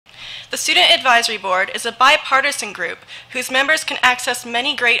The Student Advisory Board is a bipartisan group whose members can access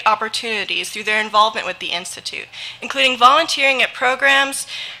many great opportunities through their involvement with the Institute, including volunteering at programs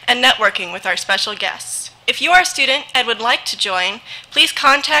and networking with our special guests. If you are a student and would like to join, please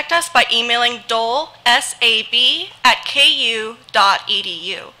contact us by emailing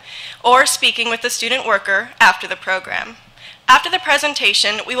dolesab@ku.edu or speaking with the student worker after the program. After the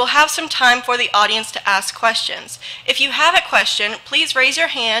presentation, we will have some time for the audience to ask questions. If you have a question, please raise your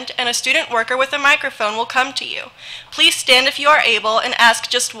hand and a student worker with a microphone will come to you. Please stand if you are able and ask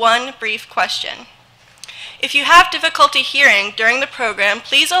just one brief question. If you have difficulty hearing during the program,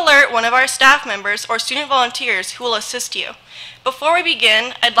 please alert one of our staff members or student volunteers who will assist you. Before we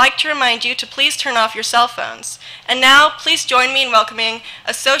begin, I'd like to remind you to please turn off your cell phones. And now, please join me in welcoming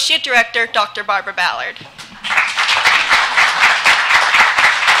Associate Director Dr. Barbara Ballard.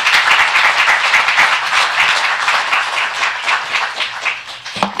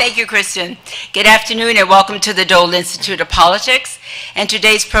 Thank you, Kristen. Good afternoon and welcome to the Dole Institute of Politics and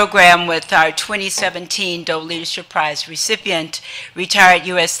today's program with our 2017 Dole Leadership Prize recipient, retired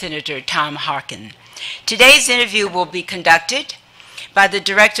U.S. Senator Tom Harkin. Today's interview will be conducted by the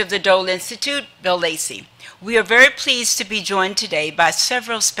director of the Dole Institute, Bill Lacey. We are very pleased to be joined today by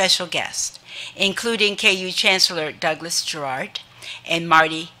several special guests, including KU Chancellor Douglas Girard and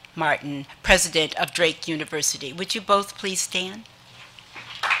Marty Martin, president of Drake University. Would you both please stand?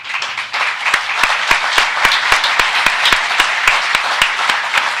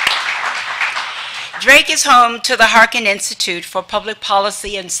 Drake is home to the Harkin Institute for Public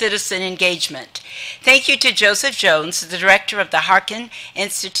Policy and Citizen Engagement. Thank you to Joseph Jones, the director of the Harkin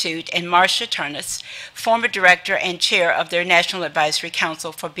Institute, and Marcia Turnus, former director and chair of their National Advisory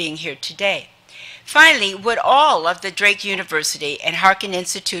Council, for being here today. Finally, would all of the Drake University and Harkin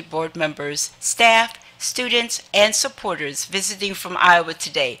Institute board members, staff, students, and supporters visiting from Iowa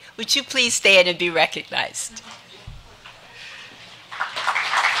today, would you please stand and be recognized?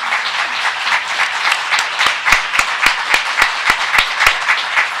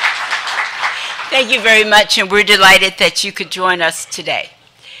 Thank you very much, and we're delighted that you could join us today.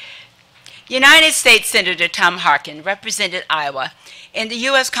 United States Senator Tom Harkin represented Iowa in the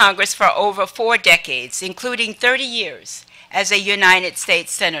U.S. Congress for over 4 decades, including 30 years as a United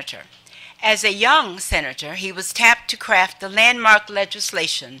States Senator. As a young senator, he was tapped to craft the landmark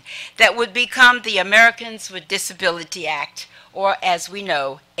legislation that would become the Americans with Disabilities Act, or as we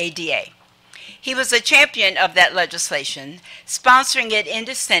know, ADA. He was a champion of that legislation, sponsoring it in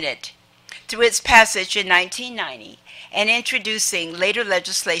the Senate through its passage in 1990 and introducing later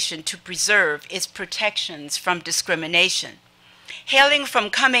legislation to preserve its protections from discrimination. Hailing from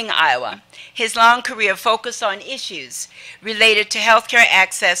Cumming, Iowa, his long career focused on issues related to healthcare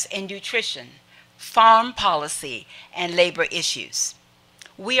access and nutrition, farm policy, and labor issues.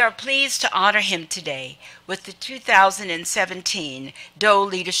 We are pleased to honor him today with the 2017 Dole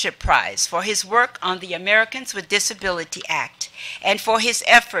Leadership Prize for his work on the Americans with Disabilities Act and for his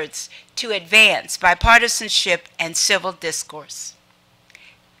efforts to advance bipartisanship and civil discourse.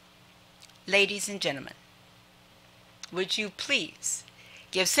 Ladies and gentlemen, would you please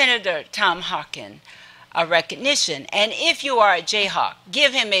give Senator Tom Harkin a recognition, and if you are a Jayhawk,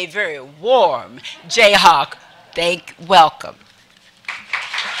 give him a very warm Jayhawk welcome.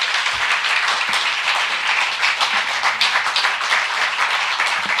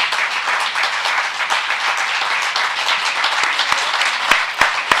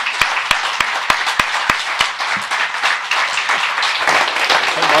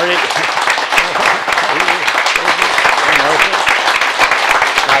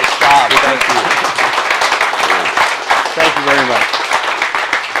 Nice job. Thank you. Thank you very much.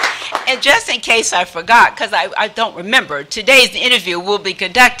 And just in case I forgot, because I don't remember, today's interview will be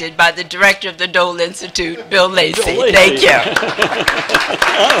conducted by the director of the Dole Institute, Bill Lacey. Thank you.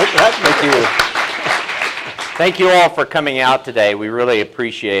 Thank you. Thank you all for coming out today. We really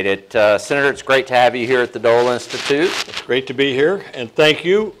appreciate it. Senator, it's great to have you here at the Dole Institute. It's great to be here, and thank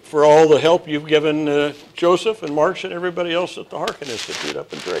you for all the help you've given Joseph and Marcia and everybody else at the Harkin Institute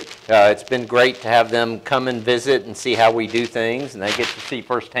up in Drake. It's been great to have them come and visit and see how we do things, and they get to see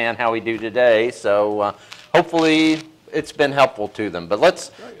firsthand how we do today. So hopefully it's been helpful to them. But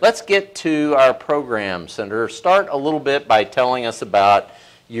let's get to our program, Senator. Start a little bit by telling us about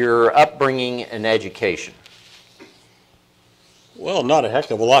your upbringing and education. Well, not a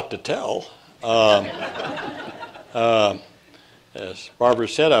heck of a lot to tell. As Barbara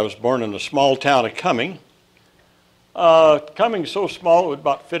said, I was born in the small town of Cumming. Cumming's so small it would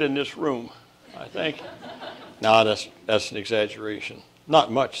about fit in this room, I think. No, that's an exaggeration.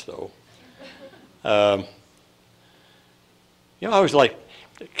 Not much, though. You know, I was like,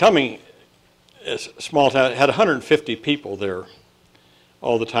 Cumming is a small town. It had 150 people there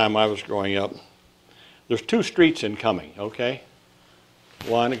all the time I was growing up. There's 2 streets in Cumming, okay?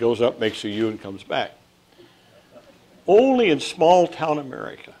 One, it goes up, makes a U, and comes back. Only in small town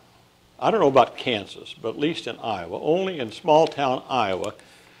America, I don't know about Kansas, but at least in Iowa, only in small town Iowa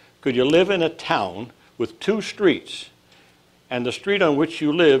could you live in a town with 2 streets, and the street on which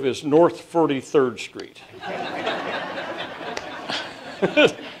you live is North 43rd Street.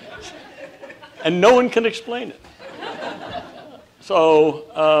 And no one can explain it. So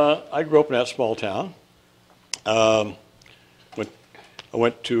I grew up in that small town. I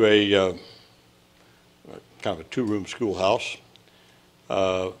went to a kind of a 2-room schoolhouse.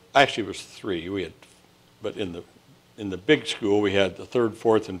 Actually, it was 3. We had, but in the big school, we had the 3rd,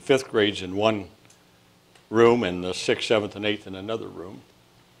 4th, and 5th grades in one room, and the 6th, 7th, and 8th in another room.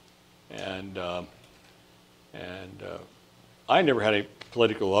 And I never had a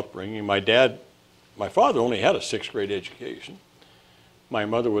political upbringing. My father only had a 6th grade education. My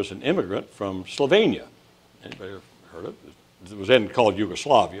mother was an immigrant from Slovenia. Anybody ever heard of it? It was then called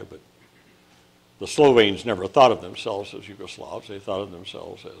Yugoslavia, but the Slovenes never thought of themselves as Yugoslavs. They thought of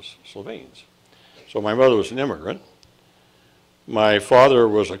themselves as Slovenes. So my mother was an immigrant. My father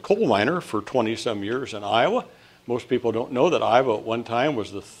was a coal miner for 20-some years in Iowa. Most people don't know that Iowa at one time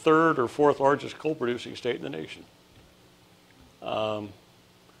was the 3rd or 4th largest coal-producing state in the nation.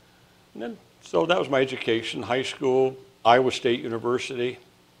 So that was my education, high school, Iowa State University.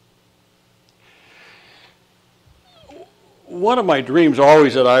 One of my dreams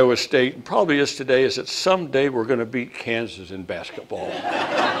always at Iowa State, and probably is today, is that someday we're going to beat Kansas in basketball.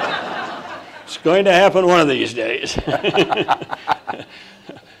 It's going to happen one of these days.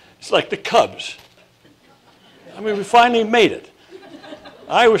 It's like the Cubs. I mean, we finally made it.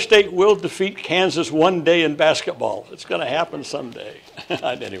 Iowa State will defeat Kansas one day in basketball. It's going to happen someday.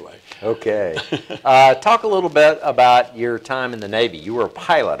 Anyway. Okay. Talk a little bit about your time in the Navy. You were a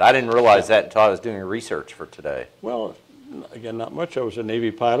pilot. I didn't realize that until I was doing research for today. Well, again, not much. I was a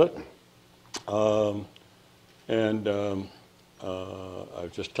Navy pilot. I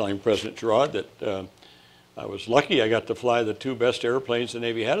was just telling President Girard that I was lucky. I got to fly the 2 best airplanes the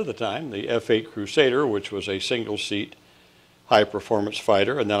Navy had at the time, the F-8 Crusader, which was a single-seat high-performance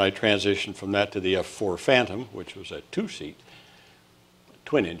fighter, and then I transitioned from that to the F-4 Phantom, which was a 2-seat,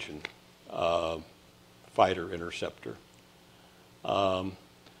 twin-engine fighter interceptor. So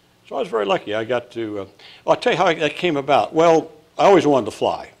I was very lucky. I got to, I'll tell you how that came about. Well, I always wanted to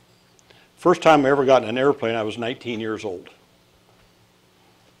fly. First time I ever got in an airplane, I was 19 years old.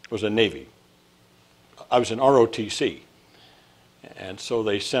 It was a Navy. I was in ROTC. And so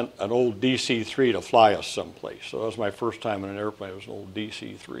they sent an old DC-3 to fly us someplace. So that was my first time in an airplane. It was an old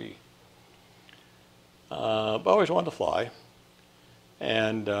DC-3. But I always wanted to fly.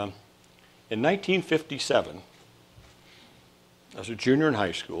 And in 1957, I was a junior in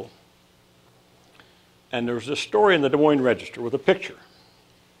high school, and there was this story in the Des Moines Register with a picture.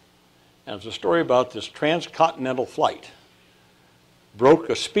 And it was a story about this transcontinental flight. Broke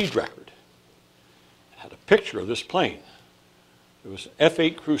a speed record. It had a picture of this plane. It was an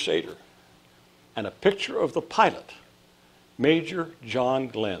F-8 Crusader, and a picture of the pilot, Major John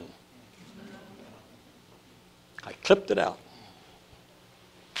Glenn. I clipped it out,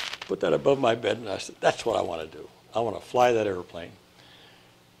 put that above my bed, and I said, that's what I want to do. I want to fly that airplane.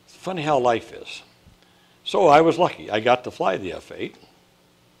 It's funny how life is. So I was lucky. I got to fly the F-8.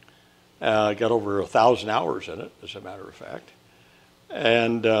 I got over 1,000 hours in it, as a matter of fact.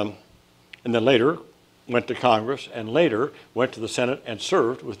 And then later, went to Congress, and later went to the Senate and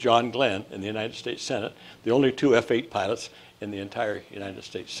served with John Glenn in the United States Senate, the only 2 F-8 pilots in the entire United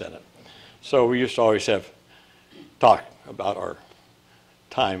States Senate. So we used to always have talk about our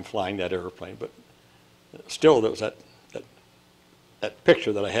time flying that airplane, but still there was that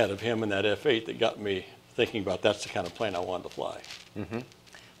picture that I had of him in that F-8 that got me thinking about that's the kind of plane I wanted to fly. Mm-hmm.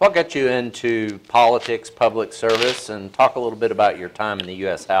 What got you into politics, public service, and talk a little bit about your time in the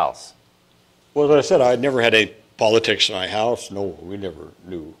U.S. House? Well, as I said, I never had any politics in my house. No, we never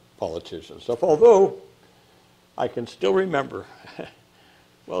knew politics and stuff, although I can still remember,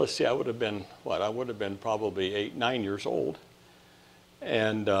 well, let's see, I would have been, what, I would have been probably 8, 9 years old.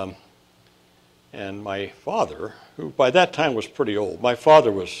 And my father, who by that time was pretty old, my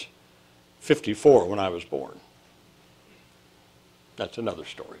father was 54 when I was born. That's another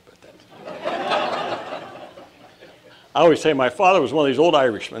story, but that. I always say my father was one of these old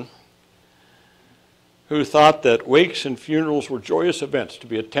Irishmen who thought that wakes and funerals were joyous events to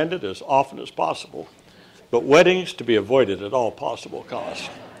be attended as often as possible, but weddings to be avoided at all possible costs.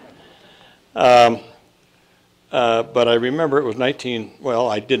 But I remember it was well,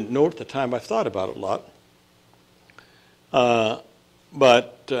 I didn't know at the time. I thought about it a lot.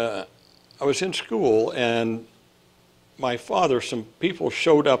 But I was in school, and my father, some people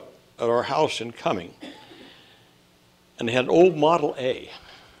showed up at our house in Cumming, and they had an old Model A.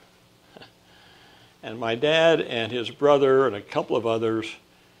 And my dad and his brother and a couple of others,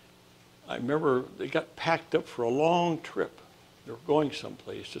 I remember they got packed up for a long trip. They were going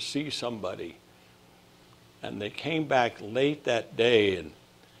someplace to see somebody. And they came back late that day, and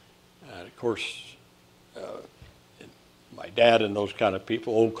of course, my dad and those kind of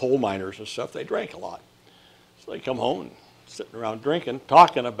people, old coal miners and stuff, they drank a lot. So they come home and sitting around drinking,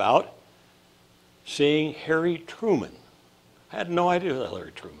 talking about seeing Harry Truman. I had no idea who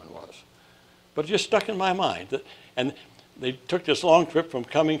Harry Truman was, but it just stuck in my mind. And they took this long trip from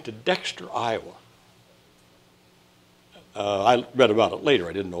Cumming to Dexter, Iowa. I read about it later.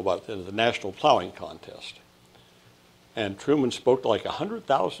 I didn't know about it. The National Plowing Contest. And Truman spoke to like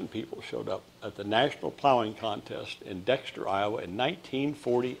 100,000 people showed up at the National Plowing Contest in Dexter, Iowa in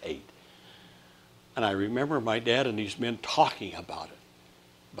 1948. And I remember my dad and these men talking about it,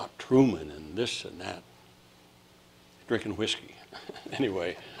 about Truman and this and that, drinking whiskey.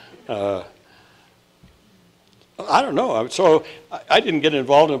 Anyway, I don't know. So I didn't get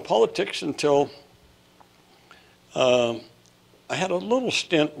involved in politics until I had a little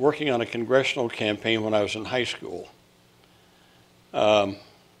stint working on a congressional campaign when I was in high school. Well,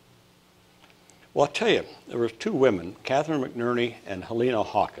 I'll tell you, there were two women, Catherine McNerney and Helena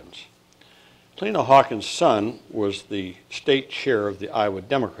Hawkins. Helena Hawkins' son was the state chair of the Iowa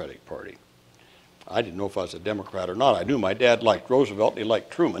Democratic Party. I didn't know if I was a Democrat or not. I knew my dad liked Roosevelt and he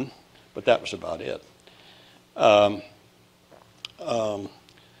liked Truman, but that was about it. But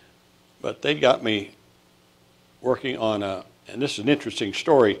they got me working on and this is an interesting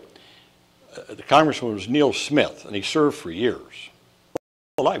story. The congressman was Neil Smith, and he served for years.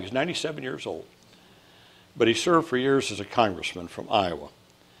 Alive, he's 97 years old. But he served for years as a congressman from Iowa.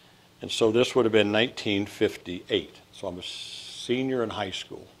 And so this would have been 1958. So I'm a senior in high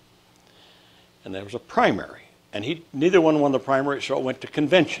school. And there was a primary. And neither one won the primary, so it went to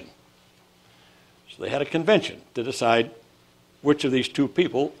convention. So they had a convention to decide which of these two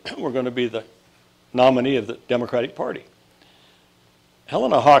people were going to be the nominee of the Democratic Party.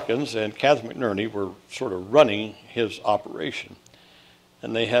 Helena Hawkins and Catherine McNerney were sort of running his operation.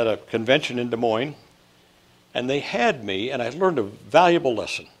 And they had a convention in Des Moines, and they had me, and I learned a valuable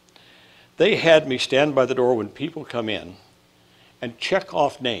lesson. They had me stand by the door when people come in and check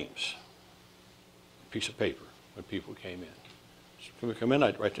off names, a piece of paper, when people came in. So when we come in,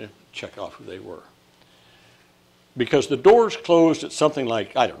 I'd write down, check off who they were. Because the doors closed at something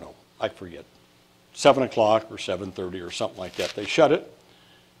like, I don't know, I forget, 7 o'clock or 7:30 or something like that. They shut it.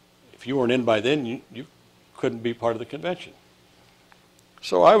 If you weren't in by then, you couldn't be part of the convention.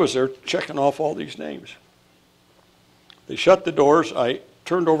 So I was there checking off all these names. They shut the doors. I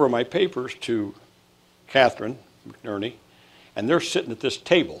turned over my papers to Catherine McNerney, and they're sitting at this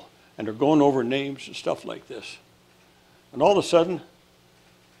table, and they're going over names and stuff like this. And all of a sudden,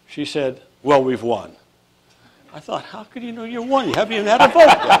 she said, well, we've won. I thought, how could you know you won? You haven't even had a vote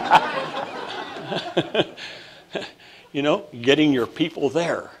yet. You know, getting your people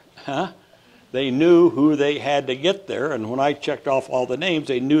there. Huh? They knew who they had to get there, and when I checked off all the names,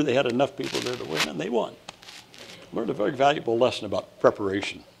 they knew they had enough people there to win, and they won. Learned a very valuable lesson about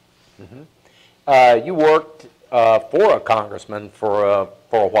preparation. Mm-hmm. You worked for a congressman for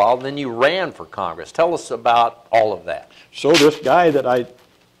a while, and then you ran for Congress. Tell us about all of that. So this guy that I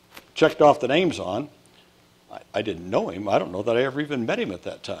checked off the names on, I didn't know him. I don't know that I ever even met him at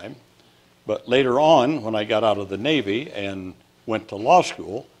that time. But later on, when I got out of the Navy and went to law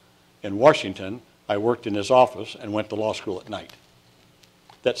school in Washington, I worked in his office and went to law school at night.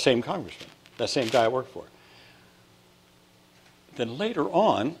 That same congressman, that same guy I worked for. Then later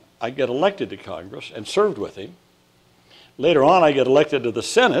on, I get elected to Congress and served with him. Later on, I get elected to the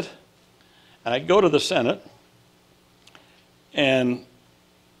Senate, and I go to the Senate, and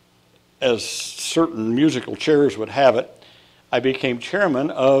as certain musical chairs would have it, I became chairman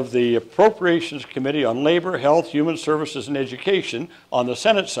of the Appropriations Committee on Labor, Health, Human Services, and Education on the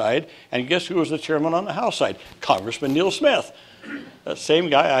Senate side, and guess who was the chairman on the House side? Congressman Neil Smith. That same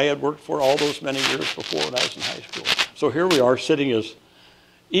guy I had worked for all those many years before when I was in high school. So here we are sitting as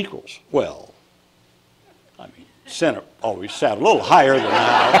equals. Well, I mean, Senate always sat a little higher than the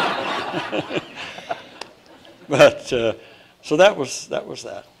House. But, so that was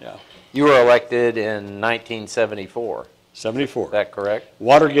that, yeah. You were elected in 1974. 74. Is that correct?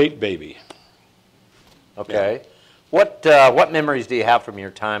 Watergate baby. Okay. Yeah. What memories do you have from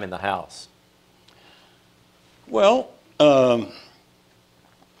your time in the House? Well, I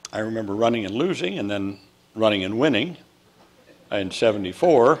remember running and losing, and then running and winning in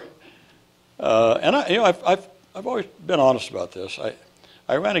 '74. And I've always been honest about this.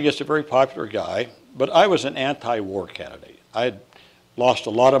 I ran against a very popular guy, but I was an anti-war candidate. I had lost a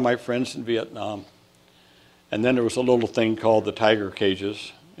lot of my friends in Vietnam, and then there was a little thing called the tiger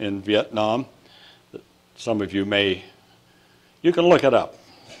cages in Vietnam. Some of you you can look it up.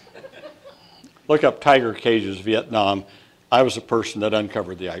 Look up tiger cages, Vietnam. I was the person that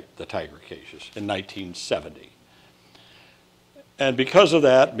uncovered the tiger cages in 1970. And because of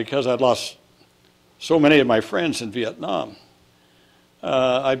that, because I'd lost so many of my friends in Vietnam,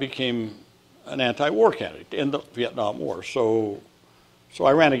 I became an anti-war candidate in the Vietnam War. So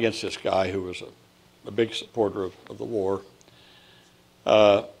I ran against this guy who was a big supporter of the war.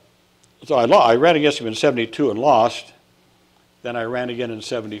 So I ran against him in '72 and lost. Then I ran again in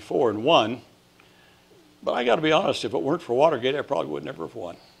 '74 and won. But I got to be honest, if it weren't for Watergate, I probably would never have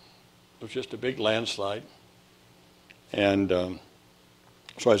won. It was just a big landslide. And so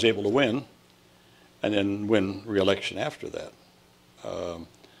I was able to win, and then win re-election after that.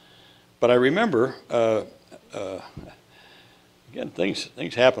 But I remember, again,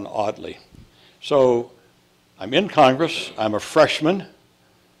 things happen oddly. So I'm in Congress, I'm a freshman,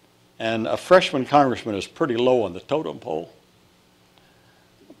 and a freshman congressman is pretty low on the totem pole.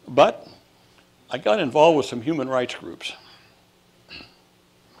 But I got involved with some human rights groups.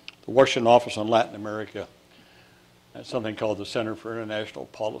 The Washington Office on Latin America, and something called the Center for International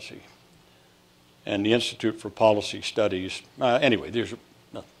Policy, and the Institute for Policy Studies. Anyway, there's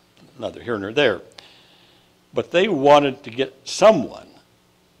neither here nor there. But they wanted to get someone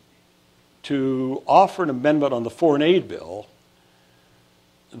to offer an amendment on the foreign aid bill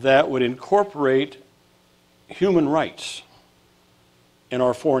that would incorporate human rights in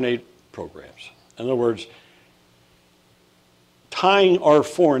our foreign aid programs. In other words, tying our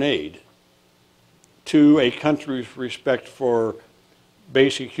foreign aid to a country's respect for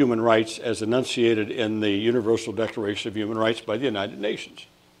basic human rights as enunciated in the Universal Declaration of Human Rights by the United Nations.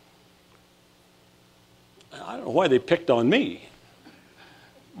 I don't know why they picked on me,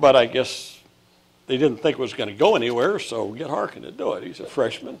 but I guess they didn't think it was going to go anywhere, so get Harkin to do it. He's a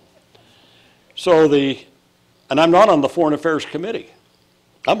freshman. And I'm not on the Foreign Affairs Committee.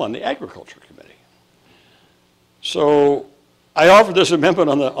 I'm on the Agriculture Committee. So I offered this amendment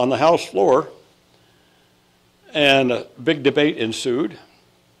on the House floor, and a big debate ensued,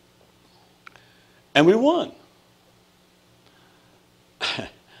 and we won.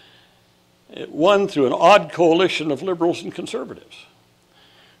 It won through an odd coalition of liberals and conservatives.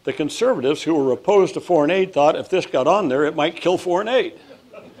 The conservatives, who were opposed to foreign aid, thought if this got on there, it might kill foreign aid.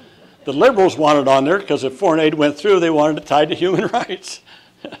 The liberals wanted it on there because if foreign aid went through, they wanted it tied to human rights.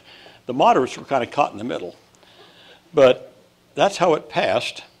 The moderates were kind of caught in the middle. But that's how it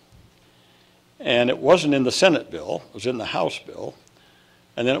passed. And it wasn't in the Senate bill, it was in the House bill.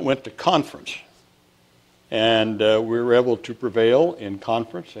 And then it went to conference. And we were able to prevail in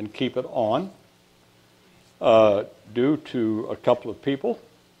conference and keep it on due to a couple of people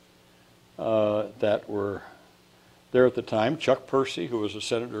that were there at the time. Chuck Percy, who was a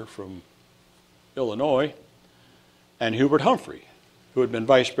senator from Illinois, and Hubert Humphrey, who had been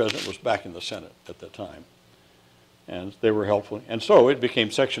vice president, was back in the Senate at the time. And they were helpful. And so it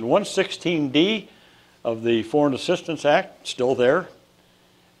became Section 116D of the Foreign Assistance Act, still there,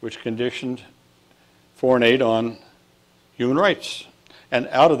 which conditioned foreign aid on human rights. And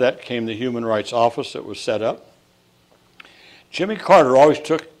out of that came the Human Rights Office that was set up. Jimmy Carter always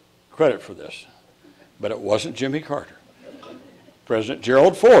took credit for this, but it wasn't Jimmy Carter. President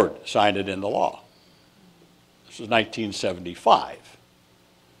Gerald Ford signed it into law. This was 1975.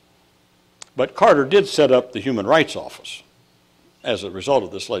 But Carter did set up the Human Rights Office as a result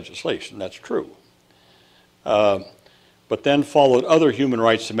of this legislation. That's true. But then followed other human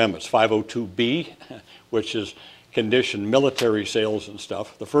rights amendments, 502B, which is conditioned military sales and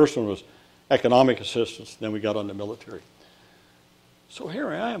stuff. The first one was economic assistance, then we got on to military. So here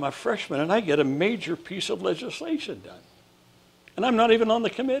I am, a freshman, and I get a major piece of legislation done. And I'm not even on the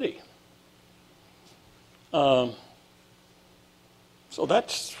committee. So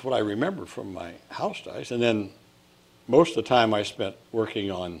that's what I remember from my house days. And then most of the time I spent working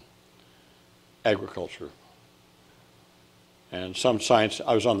on agriculture and some science.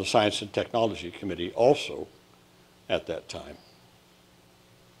 I was on the Science and Technology Committee also at that time.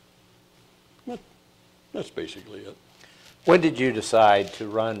 That's basically it. When did you decide to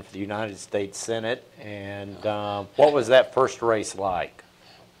run for the United States Senate, and what was that first race like?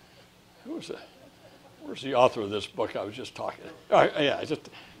 Who was that? Where's the author of this book I was just talking? Yeah, just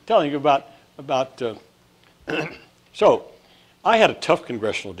telling you about So I had a tough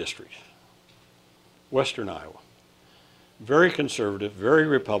congressional district, western Iowa. Very conservative, very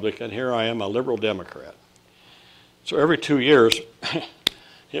Republican. Here I am, a liberal Democrat. So every 2 years,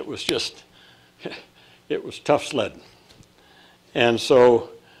 it was tough sledding. And so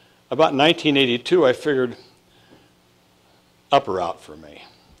about 1982, I figured up or out for me.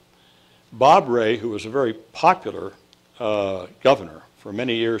 Bob Ray, who was a very popular governor for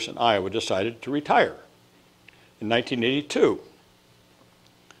many years in Iowa, decided to retire in 1982.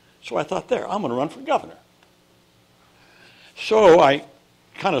 So I thought, there, I'm going to run for governor. So I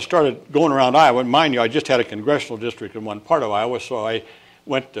kind of started going around Iowa. And mind you, I just had a congressional district in one part of Iowa, so I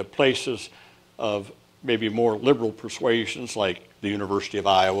went to places of maybe more liberal persuasions like the University of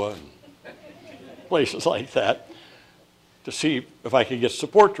Iowa and places like that to see if I could get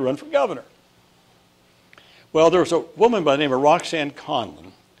support to run for governor. Well, there was a woman by the name of Roxanne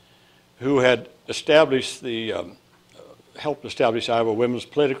Conlon who had established helped establish Iowa Women's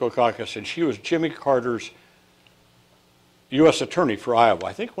Political Caucus, and she was Jimmy Carter's U.S. Attorney for Iowa.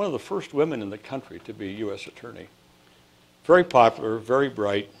 I think one of the first women in the country to be U.S. Attorney. Very popular, very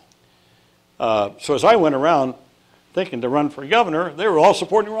bright. So as I went around thinking to run for governor, they were all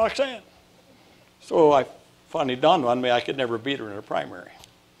supporting Roxanne. So I finally dawned on me I could never beat her in a primary.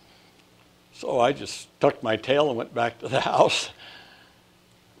 So I just tucked my tail and went back to the house.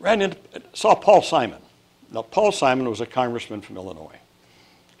 Saw Paul Simon. Now, Paul Simon was a congressman from Illinois.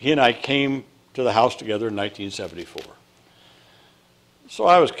 He and I came to the House together in 1974. So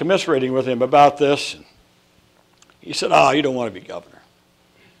I was commiserating with him about this. And he said, you don't want to be governor.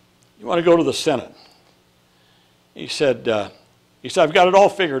 You want to go to the Senate. He said, I've got it all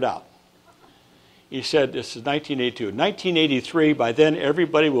figured out. He said, this is 1982. 1983, by then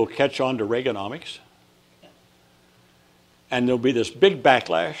everybody will catch on to Reaganomics. And there'll be this big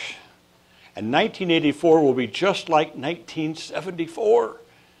backlash. And 1984 will be just like 1974.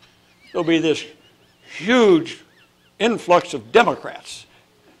 There'll be this huge influx of Democrats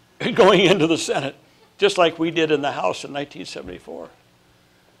going into the Senate, just like we did in the House in 1974.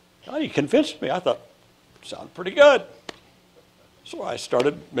 Well, he convinced me. I thought, sounded pretty good. So I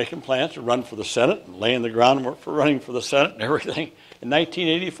started making plans to run for the Senate and laying the groundwork for running for the Senate and everything in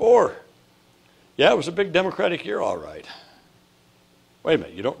 1984. Yeah, it was a big Democratic year, all right. Wait a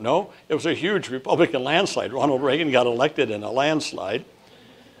minute, you don't know? It was a huge Republican landslide. Ronald Reagan got elected in a landslide.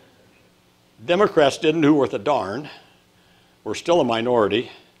 Democrats didn't do worth a darn. We're still a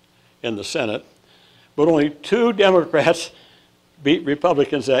minority in the Senate. But only 2 Democrats beat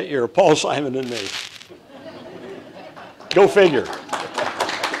Republicans that year, Paul Simon and me. Go figure.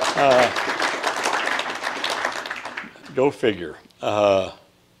 Go figure. So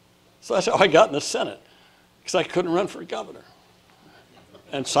that's how I got in the Senate, because I couldn't run for governor.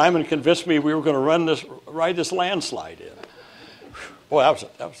 And Simon convinced me we were going to ride this landslide in. Boy,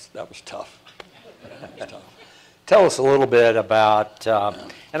 that was tough. Tell us a little bit about,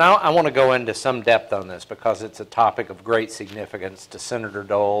 and I want to go into some depth on this because it's a topic of great significance to Senator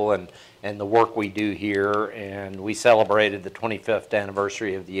Dole and the work we do here. And we celebrated the 25th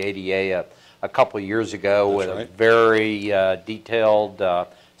anniversary of the ADA a couple of years ago with a very detailed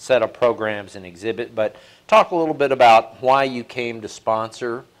set of programs and exhibit. But talk a little bit about why you came to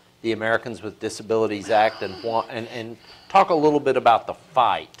sponsor the Americans with Disabilities Act and talk a little bit about the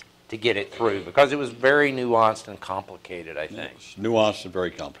fight to get it through, because it was very nuanced and complicated, I think. Yes, nuanced and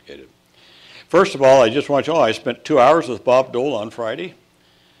very complicated. First of all, I just want you to know I spent 2 hours with Bob Dole on Friday,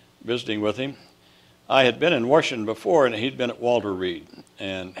 visiting with him. I had been in Washington before, and he'd been at Walter Reed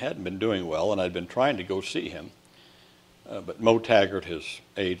and hadn't been doing well, and I'd been trying to go see him. But Mo Taggart, his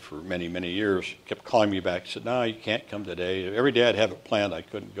aide for many, many years, kept calling me back. He said, no, you can't come today. Every day I'd have it planned. I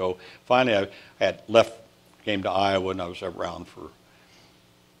couldn't go. Finally, I had left, came to Iowa, and I was around for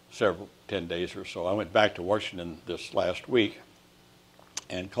 10 days or so. I went back to Washington this last week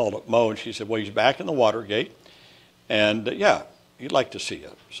and called up Mo, and she said, well, he's back in the Watergate, and yeah, he'd like to see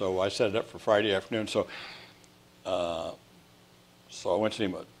you. So I set it up for Friday afternoon. So I went to see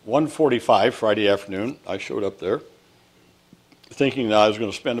him at 1:45 Friday afternoon. I showed up there thinking that I was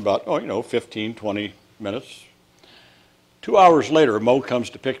going to spend about, 15, 20 minutes. 2 hours later, Mo comes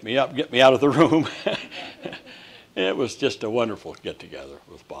to pick me up, get me out of the room. It was just a wonderful get-together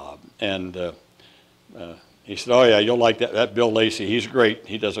with Bob. And he said, oh, yeah, you'll like that Bill Lacey. He's great.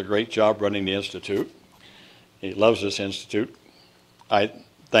 He does a great job running the Institute. He loves this Institute. I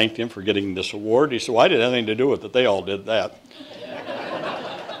thanked him for getting this award. He said, well, I didn't have anything to do with it. They all did that.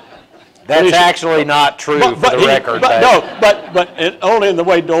 That's actually not true for the record. But only in the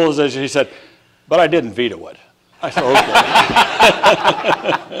way Dole is, he said, but I didn't veto it. I said,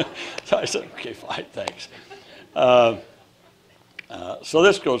 okay. So I said, okay, fine, thanks. So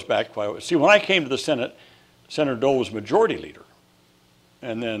this goes back quite a while. See, when I came to the Senate, Senator Dole was majority leader.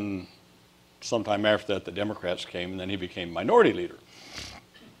 And then sometime after that, the Democrats came, and then he became minority leader.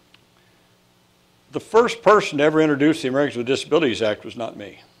 The first person to ever introduce the Americans with Disabilities Act was not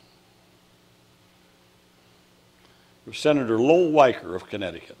me. It was Senator Lowell Weicker of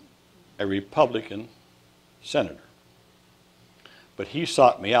Connecticut, a Republican senator. But he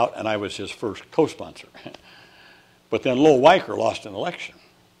sought me out, and I was his first co-sponsor. But then Lowell Weicker lost an election.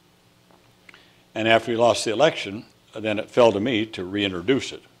 And after he lost the election, then it fell to me to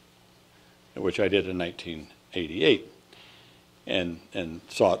reintroduce it, which I did in 1988, and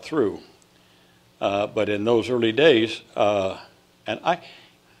saw it through. But in those early days, and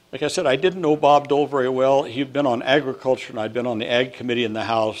like I said, I didn't know Bob Dole very well. He'd been on agriculture, and I'd been on the ag committee in the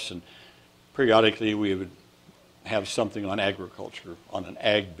House, and periodically we would have something on agriculture, on an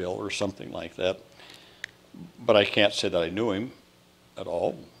ag bill or something like that. But I can't say that I knew him at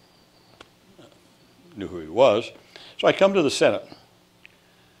all, knew who he was. So I come to the Senate.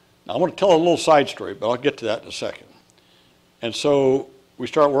 Now I want to tell a little side story, but I'll get to that in a second. And so we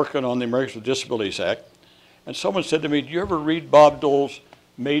start working on the Americans with Disabilities Act, and someone said to me, "Do you ever read Bob Dole's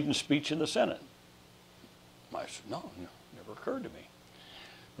maiden speech in the Senate?" I said, no, never occurred to me.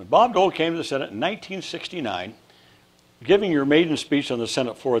 When Bob Dole came to the Senate in 1969, giving your maiden speech on the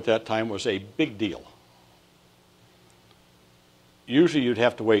Senate floor at that time was a big deal. Usually you'd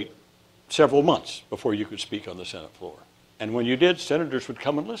have to wait several months before you could speak on the Senate floor. And when you did, senators would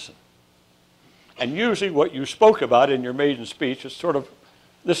come and listen. And usually what you spoke about in your maiden speech is sort of,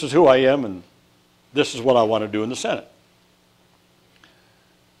 this is who I am and this is what I want to do in the Senate.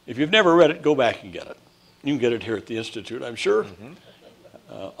 If you've never read it, go back and get it. You can get it here at the Institute, I'm sure.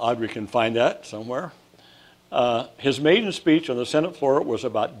 Audrey can find that somewhere. His maiden speech on the Senate floor was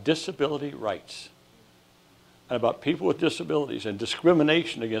about disability rights and about people with disabilities and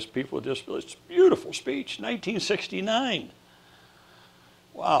discrimination against people with disabilities. It's a beautiful speech, 1969.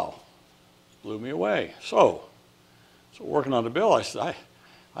 Wow, blew me away. So working on the bill, I said,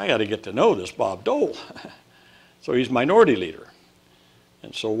 I got to get to know this Bob Dole. So he's minority leader.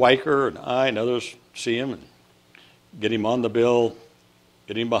 And so Weicker and I and others see him and get him on the bill,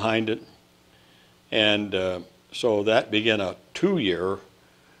 get him behind it. And so that began a 2-year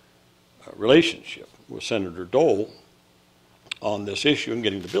relationship with Senator Dole on this issue and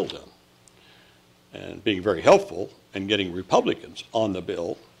getting the bill done. And being very helpful in getting Republicans on the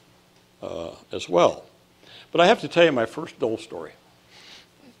bill as well. But I have to tell you my first Dole story.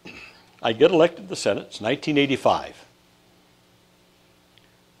 I get elected to the Senate, it's 1985.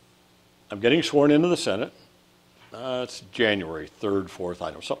 I'm getting sworn into the Senate. It's January 3rd, 4th,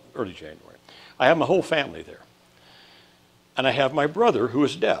 I don't know, early January. I have my whole family there. And I have my brother who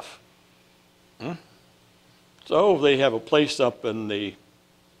is deaf. So they have a place up in the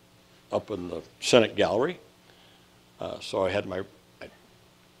Senate gallery. So I had my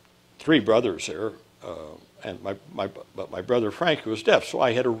 3 brothers there, and but my brother Frank, who was deaf. So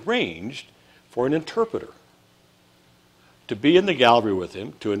I had arranged for an interpreter to be in the gallery with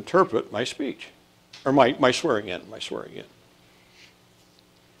him to interpret my speech, or my swearing in.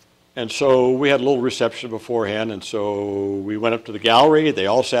 And so we had a little reception beforehand, and so we went up to the gallery. They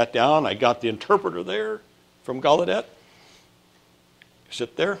all sat down. I got the interpreter there from Gallaudet.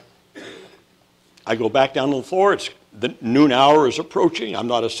 Sit there. I go back down to the floor. It's the noon hour is approaching. I'm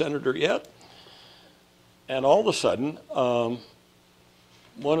not a senator yet. And all of a sudden,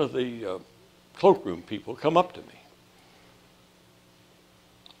 one of the cloakroom people come up to me.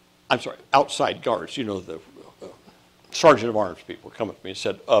 I'm sorry, outside guards, you know, the sergeant of arms people come up to me and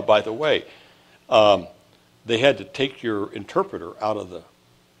said, by the way, they had to take your interpreter out of the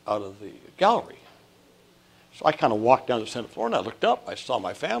gallery. So I kind of walked down the Senate floor and I looked up. I saw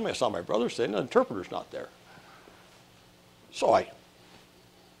my family, I saw my brother saying, the interpreter's not there. So God,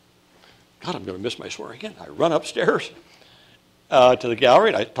 I'm going to miss my swearing again. I run upstairs to the gallery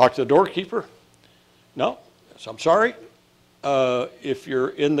and I talk to the doorkeeper. No, so I'm sorry. If you're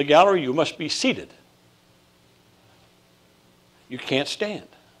in the gallery, you must be seated. You can't stand.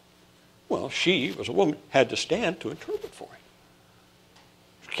 Well, she, was a woman, had to stand to interpret for him.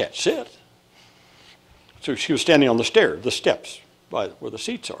 She can't sit. So she was standing on the steps by where the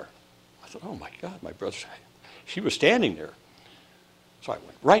seats are. I thought, oh my God, my brother, she was standing there. So I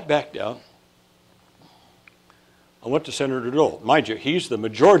went right back down. I went to Senator Dole. Mind you, he's the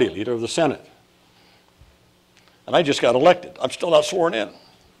majority leader of the Senate. And I just got elected. I'm still not sworn in.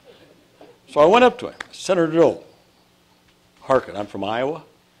 So I went up to him. Senator Dole, Harkin, I'm from Iowa.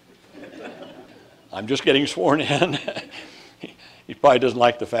 I'm just getting sworn in. He probably doesn't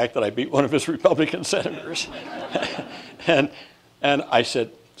like the fact that I beat one of his Republican senators. and I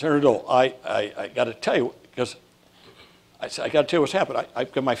said, Senator Dole, I got to tell you, because I said, I got to tell you what's happened.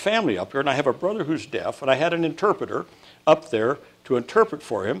 I've got my family up here, and I have a brother who's deaf, and I had an interpreter up there to interpret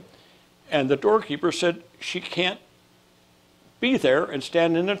for him, and the doorkeeper said she can't be there and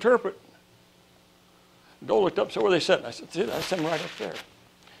stand and interpret. Dole looked up, so where they sitting? I said, I sent him right up there.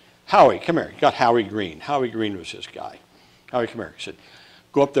 Howie, come here. He got Howie Green. Howie Green was his guy. Howie, come here. He said,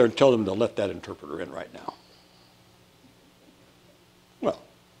 go up there and tell them to let that interpreter in right now. Well,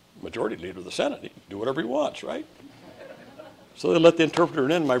 majority leader of the Senate, he can do whatever he wants, right? So they let the interpreter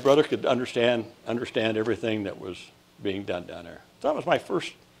in. My brother could understand everything that was being done down there. So that was my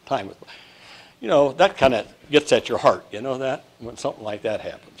first time with, you know, that kind of gets at your heart, you know that, when something like that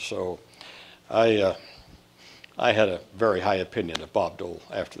happens. So I had a very high opinion of Bob Dole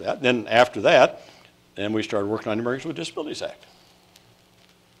after that. And then after that, then we started working on the Americans with Disabilities Act.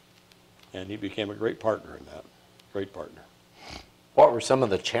 And he became a great partner in that, great partner. What were some of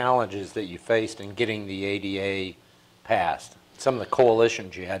the challenges that you faced in getting the ADA passed? Some of the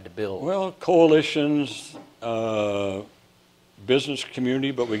coalitions you had to build? Well, coalitions, business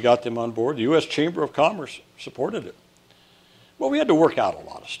community, but we got them on board. The U.S. Chamber of Commerce supported it. Well, we had to work out a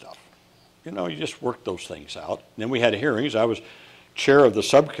lot of stuff. You know, you just work those things out. And then we had hearings. I was chair of the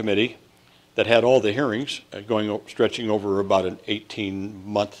subcommittee that had all the hearings stretching over about an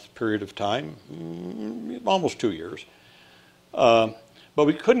 18-month period of time, almost 2 years. But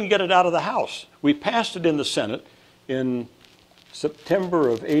we couldn't get it out of the House. We passed it in the Senate in September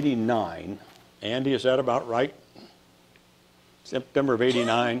of '89. Andy, is that about right? September of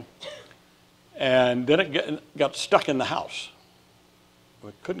 '89. And then it got stuck in the House.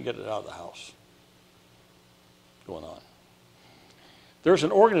 We couldn't get it out of the House. Going on. There's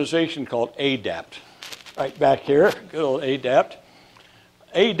an organization called ADAPT, right back here, good old ADAPT.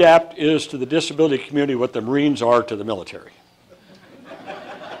 ADAPT is to the disability community what the Marines are to the military.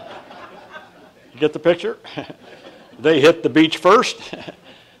 You get the picture? They hit the beach first.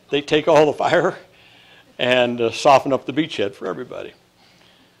 They take all the fire and soften up the beachhead for everybody.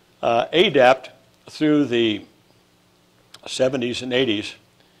 ADAPT, through the 70s and 80s,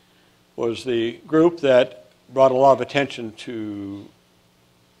 was the group that brought a lot of attention to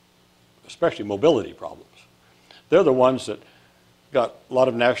especially mobility problems. They're the ones that got a lot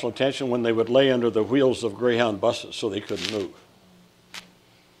of national attention when they would lay under the wheels of Greyhound buses so they couldn't move.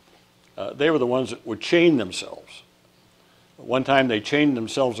 They were the ones that would chain themselves. One time they chained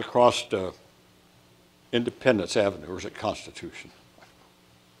themselves across Independence Avenue, or is it Constitution?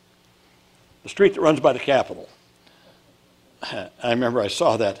 The street that runs by the Capitol. I remember I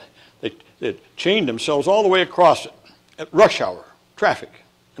saw that. They chained themselves all the way across it at rush hour traffic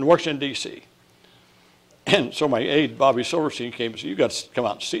in Washington, D.C. And so my aide, Bobby Silverstein, came and said, you got to come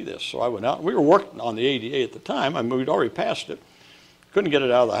out and see this. So I went out. And we were working on the ADA at the time. I mean, we'd already passed it. Couldn't get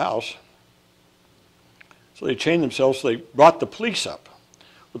it out of the House. So they chained themselves. So they brought the police up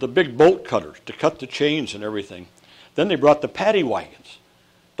with the big bolt cutters to cut the chains and everything. Then they brought the paddy wagons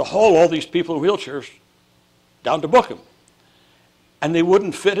to haul all these people in wheelchairs down to Bookham. And they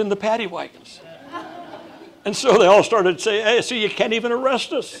wouldn't fit in the paddy wagons. And so they all started to say, hey, see, you can't even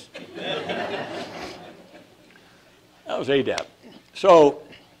arrest us. That was ADAP. So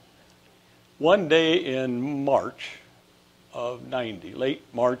one day in March of 90, late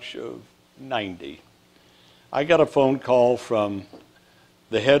March of 90, I got a phone call from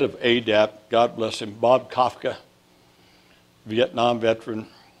the head of ADAP, God bless him, Bob Kafka, Vietnam veteran,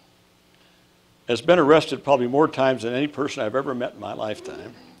 has been arrested probably more times than any person I've ever met in my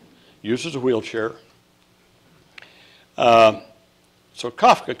lifetime, uses a wheelchair. So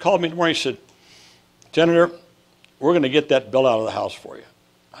Kafka called me in the morning and said, Senator, we're going to get that bill out of the House for you.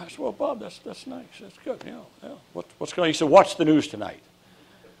 I said, well, Bob, that's nice. That's good. You know, yeah. What's going on? He said, watch the news tonight.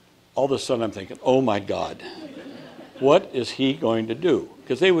 All of a sudden I'm thinking, oh, my God, what is he going to do?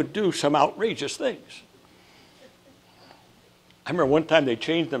 Because they would do some outrageous things. I remember one time they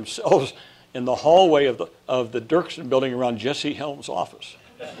changed themselves in the hallway of the Dirksen building around Jesse Helms' office.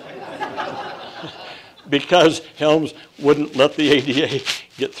 Because Helms wouldn't let the ADA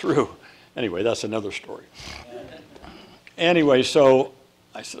get through. Anyway, that's another story. Anyway, so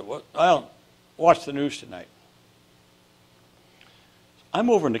I said, well, watch the news tonight. I'm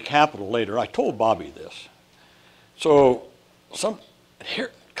over in the Capitol later. I told Bobby this. So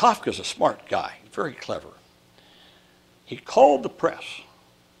Kafka's a smart guy, very clever. He called the press,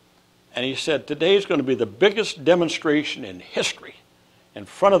 and he said, today's going to be the biggest demonstration in history in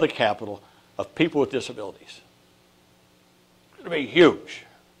front of the Capitol of people with disabilities. It's going to be huge.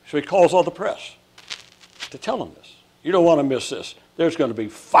 So he calls all the press. to tell them this. You don't want to miss this. There's going to be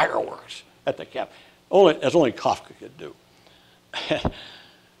fireworks at the Capitol, as only Kafka could do.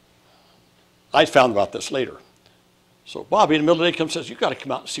 I found about this later. So Bobby in the middle of the day comes and says, you've got to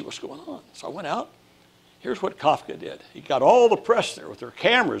come out and see what's going on. So I went out. Here's what Kafka did. He got all the press there with their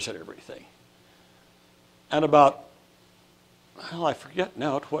cameras and everything. And about, well, I forget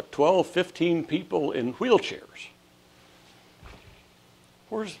now, 12, 15 people in wheelchairs.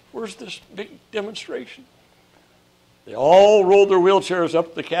 Where's this big demonstration? They all rolled their wheelchairs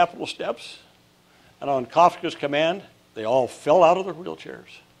up the Capitol steps, and on Kafka's command, they all fell out of their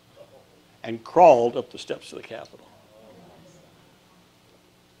wheelchairs and crawled up the steps of the Capitol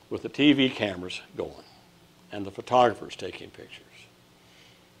with the TV cameras going and the photographers taking pictures.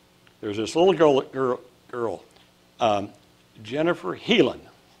 There's this little girl, Jennifer Heelan,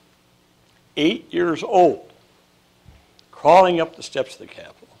 8 years old, crawling up the steps of the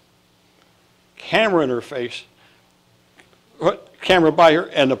Capitol, camera in her face, camera by her,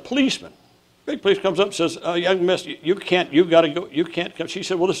 and the policeman, big police comes up and says, young miss, you got to go, you can't come. She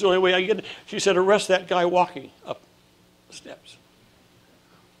said, well, this is the only way I can get it. She said, arrest that guy walking up the steps.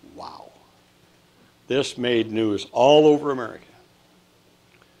 Wow. This made news all over America.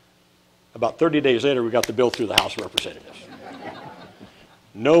 About 30 days later, we got the bill through the House of Representatives.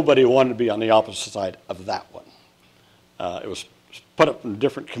 Nobody wanted to be on the opposite side of that one. It was put up in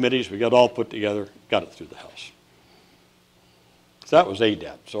different committees. We got all put together, got it through the House. So that was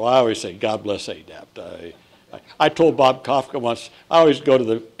ADAP. So I always say, God bless ADAP. I told Bob Kafka once, I always go to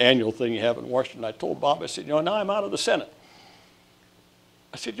the annual thing you have in Washington. I told Bob, I said, now I'm out of the Senate.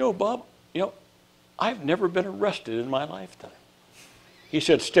 I said, Bob, I've never been arrested in my lifetime. He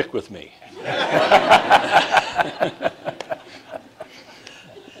said, stick with me.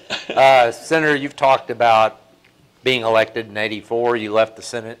 Senator, you've talked about being elected in '84. You left the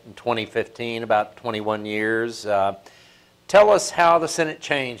Senate in 2015, about 21 years. Tell us how the Senate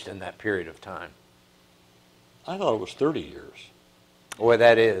changed in that period of time. I thought it was 30 years. Well,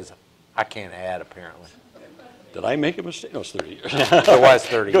 that is. I can't add, apparently. Did I make a mistake? No, it's 30 years. It was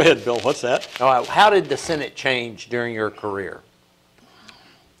 30 Go years. ahead, Bill. What's that? How did the Senate change during your career?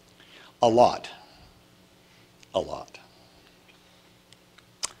 A lot. A lot.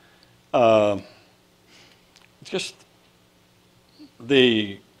 Just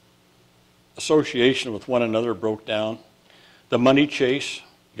the association with one another broke down. The money chase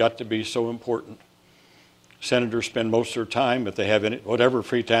got to be so important. Senators spend most of their time, if they have any, whatever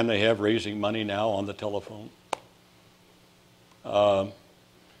free time they have, raising money now on the telephone. No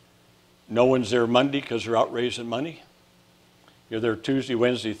one's there Monday because they're out raising money. You're there Tuesday,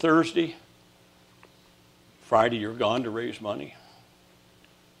 Wednesday, Thursday. Friday, you're gone to raise money.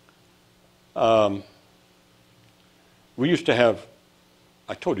 We used to have,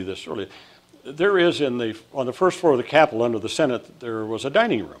 I told you this earlier, there is on the first floor of the Capitol under the Senate, there was a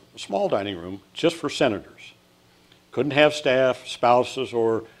dining room, a small dining room, just for senators. Couldn't have staff, spouses,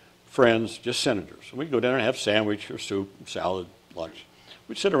 or friends, just senators. And we'd go down and have sandwich or soup, salad, lunch.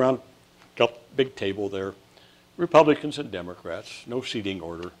 We'd sit around a big table there, Republicans and Democrats, no seating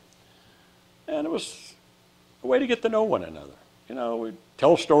order. And it was a way to get to know one another. We'd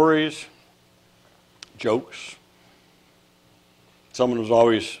tell stories, jokes. Someone was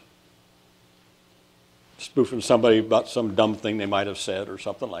always spoofing somebody about some dumb thing they might have said or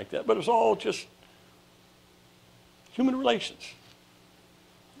something like that. But it was all just human relations.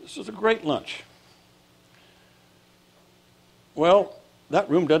 This is a great lunch. Well, that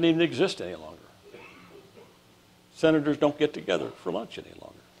room doesn't even exist any longer. Senators don't get together for lunch any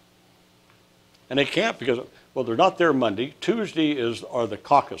longer. And they can't because, well, they're not there Monday. Tuesday are the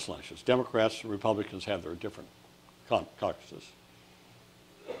caucus lunches. Democrats and Republicans have their different caucuses.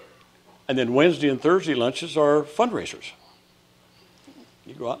 And then Wednesday and Thursday lunches are fundraisers.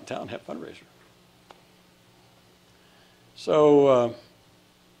 You go out in town and have fundraisers. So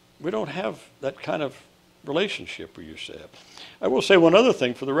we don't have that kind of relationship we used to have. I will say one other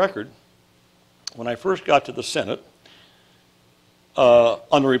thing for the record. When I first got to the Senate,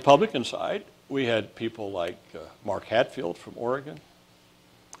 on the Republican side, we had people like Mark Hatfield from Oregon,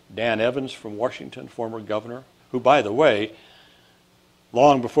 Dan Evans from Washington, former governor, who, by the way,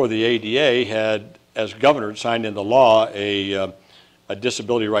 long before the ADA had, as governor, signed into law a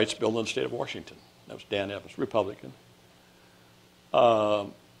disability rights bill in the state of Washington. That was Dan Evans, Republican.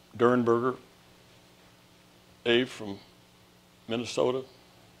 Durnberger, Dave from Minnesota,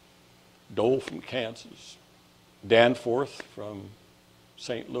 Dole from Kansas, Danforth from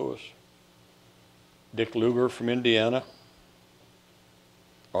St. Louis, Dick Lugar from Indiana,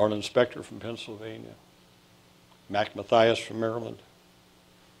 Arlen Specter from Pennsylvania, Mac Mathias from Maryland,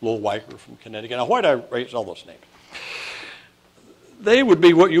 Lowell Weicker from Connecticut. Now, why did I raise all those names? They would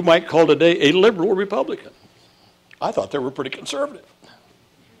be what you might call today a liberal Republican. I thought they were pretty conservative.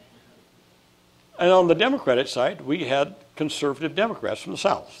 And on the Democratic side, we had conservative Democrats from the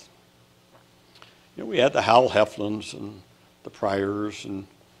South. You know, we had the Hal Heflins and the Pryors, and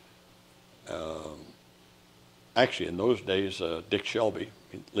actually in those days, Dick Shelby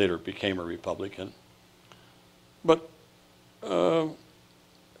later became a Republican. But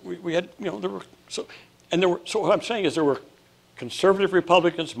we had, you know, so what I'm saying is there were conservative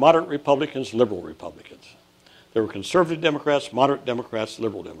Republicans, moderate Republicans, liberal Republicans. There were conservative Democrats, moderate Democrats,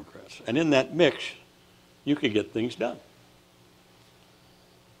 liberal Democrats. And in that mix, you could get things done.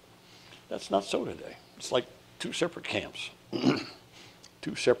 That's not so today. It's like two separate camps.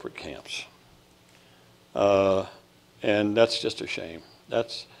 Two separate camps. And that's just a shame.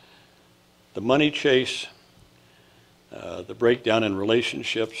 That's the money chase, the breakdown in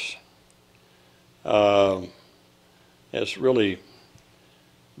relationships, has really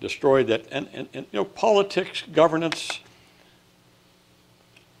destroyed that. And you know, politics, governance,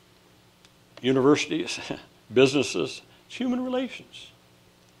 universities, businesses, it's human relations.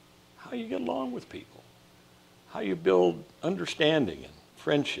 How you get along with people, how you build understanding and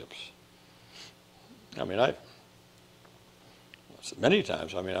friendships. I mean, I've said many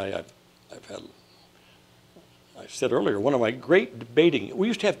times, I mean, I've had, I said earlier, one of my great debating, we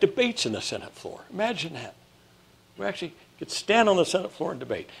used to have debates in the Senate floor. Imagine that. We actually could stand on the Senate floor and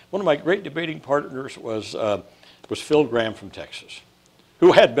debate. One of my great debating partners was Phil Gramm from Texas,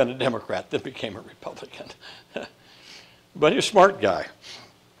 who had been a Democrat, then became a Republican. But he was a smart guy.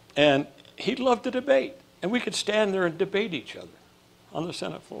 And he loved to debate. And we could stand there and debate each other on the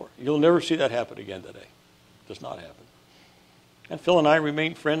Senate floor. You'll never see that happen again today. It does not happen. And Phil and I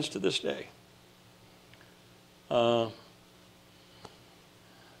remain friends to this day.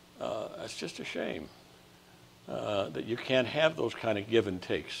 It's just a shame that you can't have those kind of give and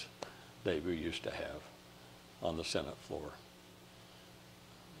takes that we used to have on the Senate floor.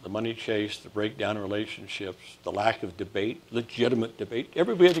 The money chase, the breakdown in relationships, the lack of debate, legitimate debate.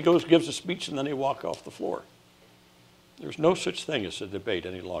 Everybody goes, gives a speech, and then they walk off the floor. There's no such thing as a debate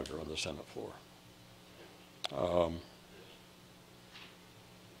any longer on the Senate floor.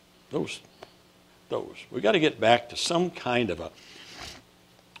 We got to get back to some kind of a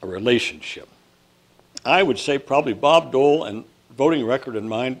relationship. I would say probably Bob Dole and voting record and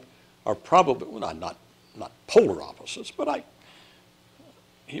mine are probably, well, not polar opposites, but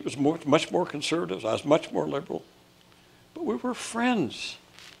he was much more conservative. I was much more liberal. But we were friends.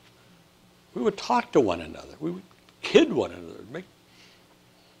 We would talk to one another. We would kid one another.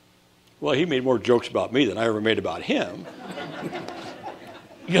 Well, he made more jokes about me than I ever made about him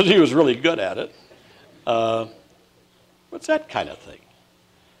because he was really good at it. What's that kind of thing?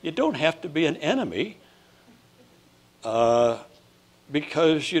 You don't have to be an enemy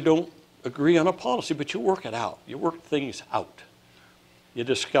because you don't agree on a policy, but you work it out. You work things out. You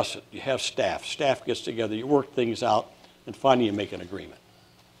discuss it. You have staff. Staff gets together. You work things out, and finally you make an agreement.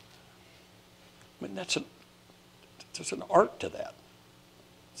 I mean, there's an art to that.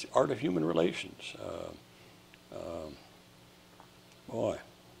 It's the art of human relations. Boy,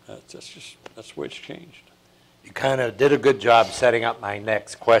 that's the way it's changed. You kind of did a good job setting up my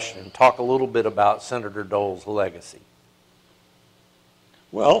next question. Talk a little bit about Senator Dole's legacy.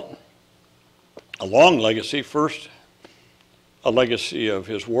 Well, a long legacy. First, a legacy of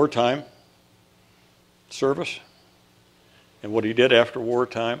his wartime service and what he did after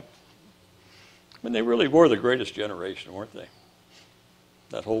wartime. I mean, they really were the greatest generation, weren't they?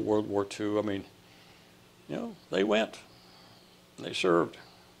 That whole World War II, I mean, you know, they went, they served,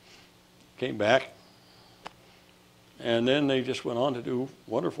 came back, and then they just went on to do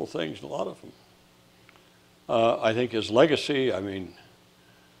wonderful things, a lot of them. I think his legacy, I mean,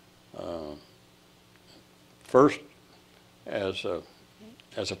 first, as a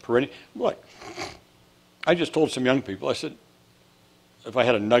perennial, look, I just told some young people, I said, if I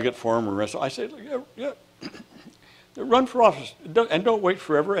had a nugget for them or rest, I said, yeah, run for office and don't wait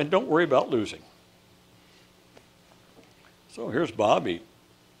forever and don't worry about losing. So here's Bob. He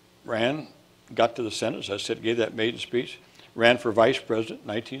ran, got to the Senate, as I said, gave that maiden speech, ran for vice president in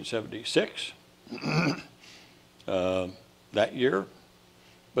 1976 that year,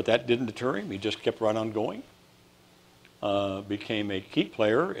 but that didn't deter him. He just kept right on going. Became a key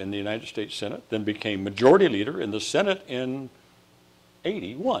player in the United States Senate, then became majority leader in the Senate in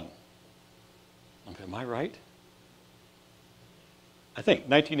 81. Am I right? I think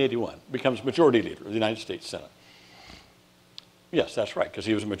 1981 becomes majority leader of the United States Senate. Yes, that's right, because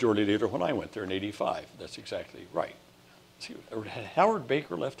he was a majority leader when I went there in 85. That's exactly right. Had Howard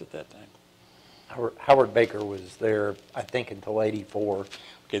Baker left at that time? Howard Baker was there, I think, until '84.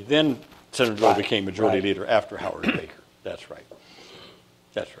 Okay, then Senator Dole Right, became majority right. leader after Howard Baker. That's right.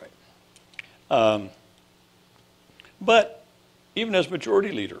 That's right. But even as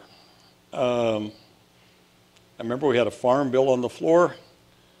majority leader, I remember we had a farm bill on the floor,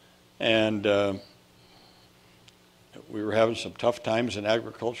 and we were having some tough times in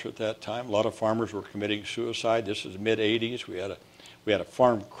agriculture at that time. A lot of farmers were committing suicide. This is mid-'80s. We had a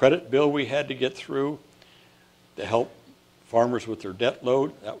farm credit bill we had to get through to help farmers with their debt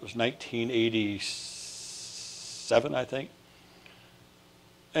load. That was 1987, I think.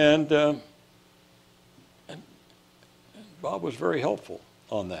 And Bob was very helpful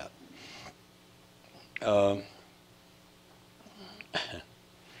on that.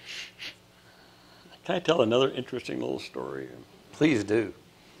 Can I tell another interesting little story? Please do.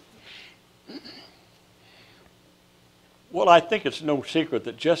 Well, I think it's no secret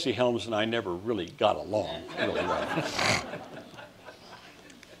that Jesse Helms and I never really got along really well.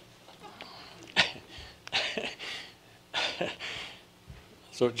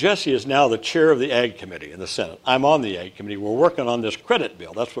 So Jesse is now the chair of the Ag Committee in the Senate. I'm on the Ag Committee. We're working on this credit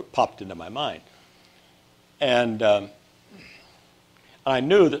bill. That's what popped into my mind. And I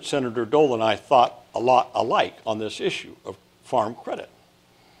knew that Senator Dole and I thought a lot alike on this issue of farm credit.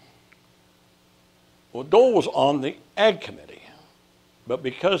 Well, Dole was on the Ag Committee, but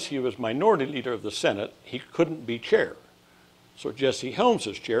because he was minority leader of the Senate, he couldn't be chair. So Jesse Helms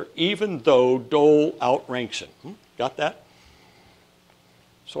is chair, even though Dole outranks him. Got that?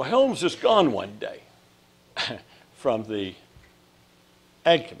 So Helms is gone one day from the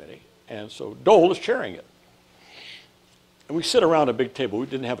Ag Committee, and so Dole is chairing it. And we sit around a big table. We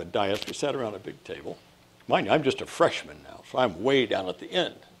didn't have a dais. We sat around a big table. Mind you, I'm just a freshman now, so I'm way down at the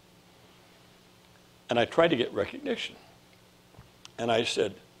end. And I tried to get recognition. And I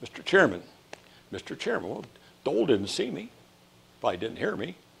said, Mr. Chairman, well, Dole didn't see me. Probably didn't hear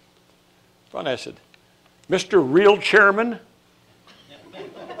me. Finally, I said, Mr. Real Chairman.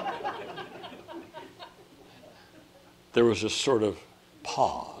 There was this sort of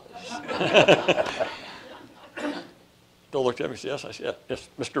pause. Dole looked at me and said, yes. I said, yes,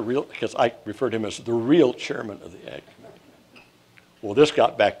 Mr. Real, because I referred to him as the real chairman of the Ag Committee. Well, this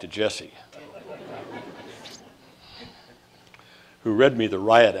got back to Jesse, who read me the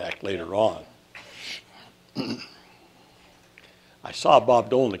Riot Act later on. I saw Bob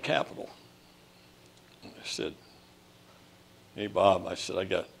Dole in the Capitol. And I said, hey, Bob, I said, I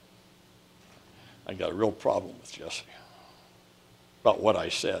got a real problem with Jesse about what I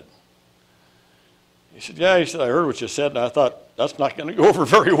said. He said, yeah, he said, I heard what you said, and I thought, that's not going to go over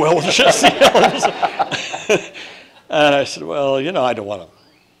very well with Jesse Helms. And I said, well, you know, I don't want to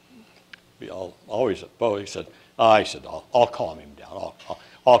be always opposed. He said, I'll calm him down.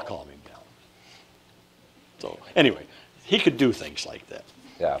 I'll calm him down. So anyway, he could do things like that.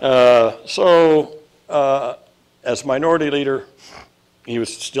 Yeah. As minority leader, he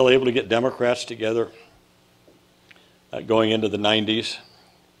was still able to get Democrats together going into the 90s.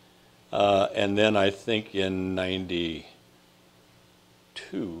 And then I think in 92,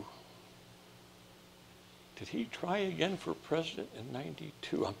 did he try again for president in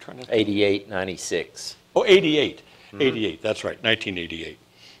 92? I'm trying to think. 88, 96. Oh, 88. 88, that's right, 1988.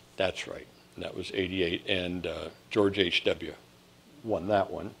 That's right, that was 88. And George H.W. won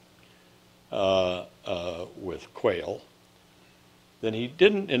that one with Quayle. Then he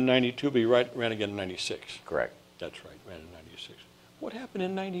didn't in 92, but he ran again in 96. Correct. That's right, ran in 96. What happened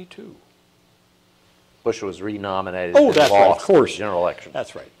in 92? Bush was renominated. Oh, and that's right, of lost the course. general election.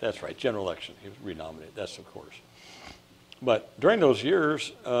 That's right, general election. He was renominated, that's of course. But during those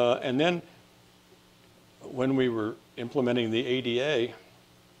years, and then when we were implementing the ADA,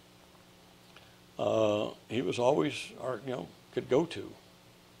 he was always could go to.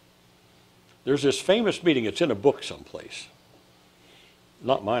 There's this famous meeting, it's in a book someplace.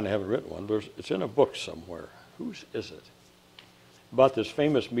 Not mine, I haven't written one, but it's in a book somewhere. Whose is it? About this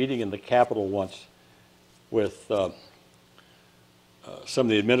famous meeting in the Capitol once with some of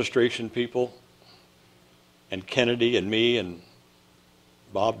the administration people and Kennedy and me and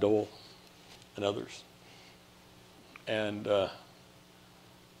Bob Dole and others. And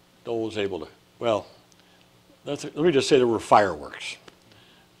Dole was able to, well, let me just say there were fireworks.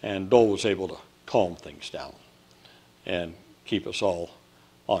 And Dole was able to calm things down and keep us all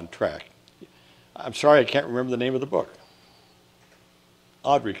on track. I'm sorry I can't remember the name of the book.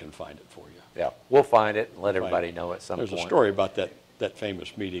 Audrey can find it for you. Yeah, we'll find it and let everybody know at some point. There's a story about that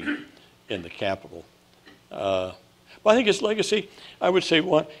famous meeting in the Capitol. But I think his legacy, I would say,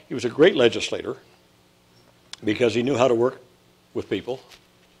 one, he was a great legislator. because he knew how to work with people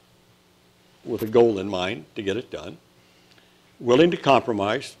with a goal in mind to get it done, willing to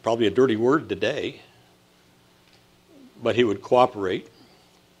compromise, probably a dirty word today, but he would cooperate.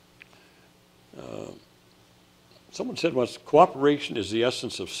 Someone said once, cooperation is the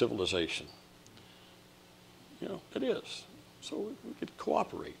essence of civilization. You know, it is. So we could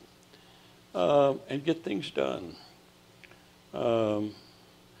cooperate and get things done.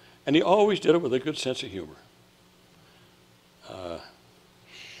 And he always did it with a good sense of humor.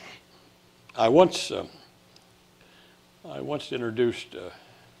 I once introduced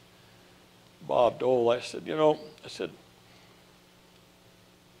Bob Dole. I said, you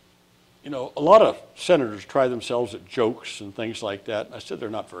know, a lot of senators try themselves at jokes and things like that. I said, they're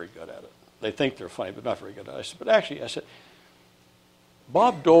not very good at it. They think they're funny, but not very good at it. I said, but actually, I said,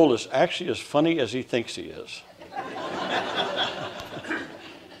 Bob Dole is actually as funny as he thinks he is. I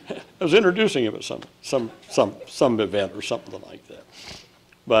was introducing him at some event or something like that.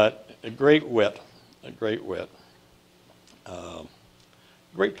 But a great wit, great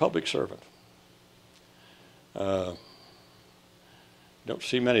public servant. Don't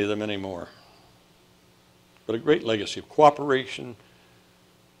see many of them anymore. But a great legacy of cooperation,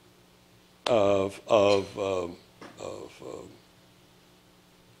 of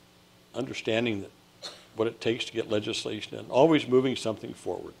understanding that what it takes to get legislation in, always moving something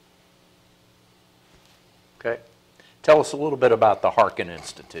forward. Okay. Tell us a little bit about the Harkin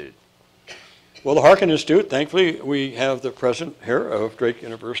Institute. Well, the Harkin Institute, thankfully, we have the president here of Drake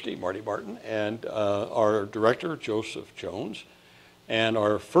University, Marty Martin, and our director, Joseph Jones, and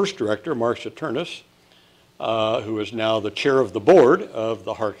our first director, Marcia Turnus, who is now the chair of the board of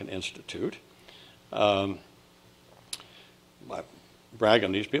the Harkin Institute. I brag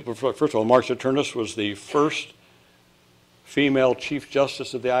on these people. First of all, Marcia Turnus was the first female Chief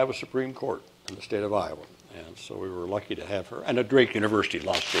Justice of the Iowa Supreme Court in the state of Iowa. And so we were lucky to have her, and a Drake University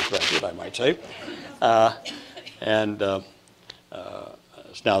law school graduate, I might say. Now,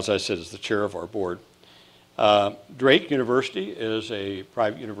 as I said, is the chair of our board. Drake University is a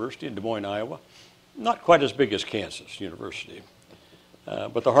private university in Des Moines, Iowa. Not quite as big as Kansas University.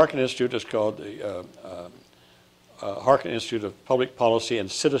 But the Harkin Institute is called the Harkin Institute of Public Policy and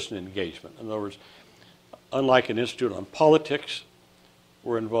Citizen Engagement. In other words, unlike an institute on politics,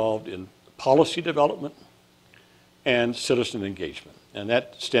 we're involved in policy development and citizen engagement. And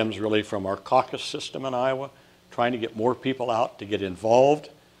that stems really from our caucus system in Iowa, trying to get more people out to get involved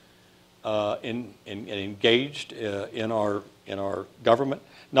and engaged in our government,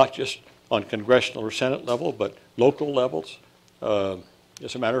 not just on congressional or Senate level, but local levels.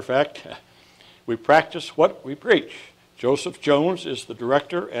 As a matter of fact, we practice what we preach. Joseph Jones is the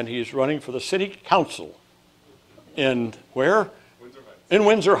director, and he's running for the city council in where? Windsor Heights. In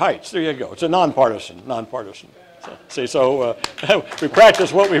Windsor Heights. There you go. It's a nonpartisan. So we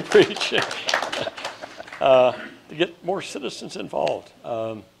practice what we preach to get more citizens involved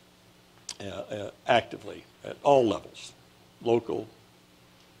actively at all levels, local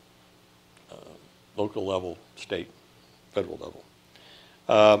level, state, federal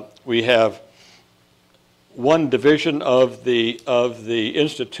level. We have one division of the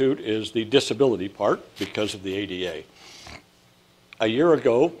institute is the disability part because of the ADA. A year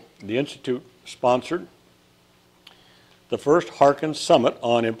ago, the institute sponsored the first Harkin Summit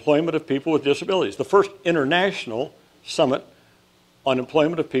on Employment of People with Disabilities, the first international summit on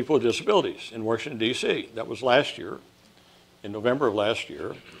employment of people with disabilities in Washington, D.C. That was last year, in November of last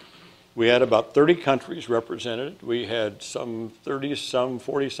year. We had about 30 countries represented. We had some 30-some,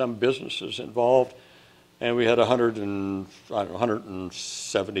 40-some businesses involved, and we had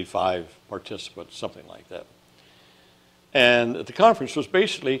 175 participants, something like that. And the conference was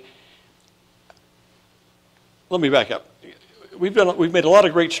basically, let me back up. We've made a lot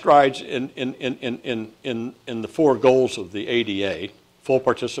of great strides in the four goals of the ADA: full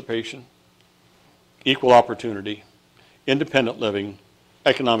participation, equal opportunity, independent living,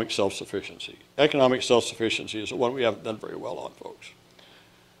 economic self-sufficiency. Economic self-sufficiency is the one we haven't done very well on, folks.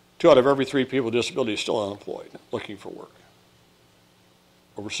 2 out of every 3 people with disabilities are still unemployed, looking for work.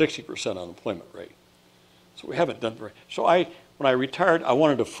 Over 60% unemployment rate. So we haven't done very. So when I retired, I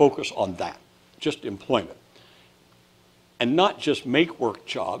wanted to focus on that, just employment. And not just make work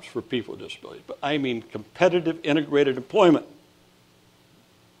jobs for people with disabilities, but I mean competitive integrated employment.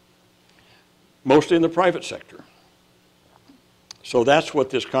 Mostly in the private sector. So that's what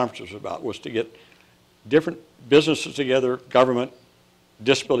this conference was about, was to get different businesses together, government,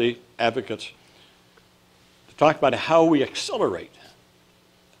 disability advocates, to talk about how we accelerate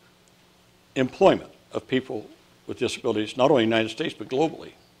employment of people with disabilities, not only in the United States, but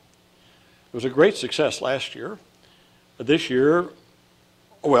globally. It was a great success last year. This year,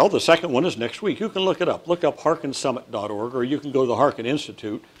 well, the second one is next week. You can look it up. Look up harkinsummit.org, or you can go to the Harkin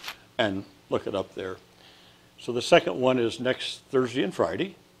Institute and look it up there. So the second one is next Thursday and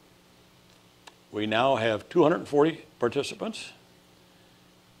Friday. We now have 240 participants.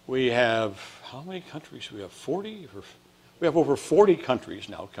 We have, how many countries? We have 40? We have over 40 countries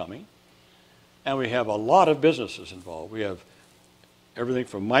now coming. And we have a lot of businesses involved. We have everything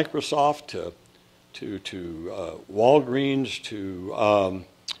from Microsoft to Walgreens to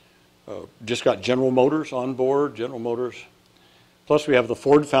just got General Motors on board, General Motors. Plus we have the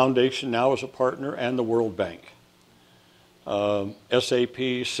Ford Foundation now as a partner and the World Bank.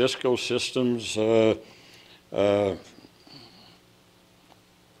 SAP, Cisco Systems, a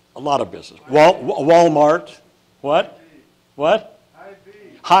lot of business. Walmart, what?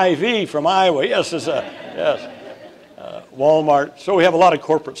 Hy-Vee from Iowa, yes, yes. Walmart. So we have a lot of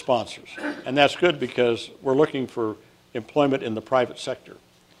corporate sponsors, and that's good because we're looking for employment in the private sector.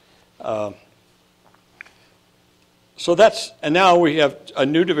 And now we have a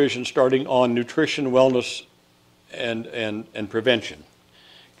new division starting on nutrition, wellness, and prevention,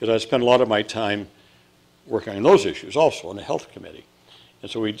 because I spend a lot of my time working on those issues also on the health committee. And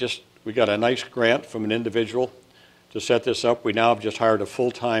so we got a nice grant from an individual to set this up. We now have just hired a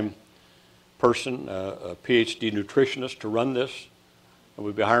full-time person, a PhD nutritionist to run this, and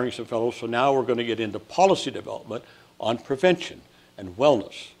we'll be hiring some fellows. So now we're going to get into policy development on prevention and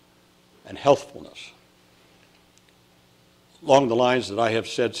wellness and healthfulness, along the lines that I have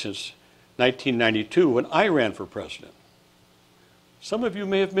said since 1992 when I ran for president. Some of you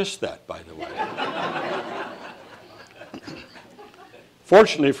may have missed that, by the way.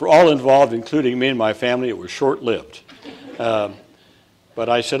 Fortunately for all involved, including me and my family, it was short-lived. But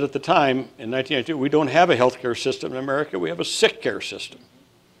I said at the time, in 1992, we don't have a health care system in America, we have a sick care system.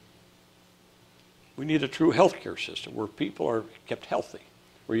 We need a true health care system where people are kept healthy,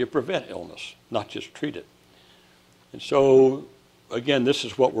 where you prevent illness, not just treat it. And so, again, this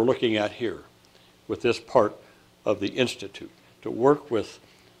is what we're looking at here with this part of the Institute, to work with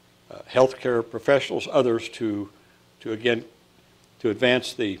healthcare professionals, others to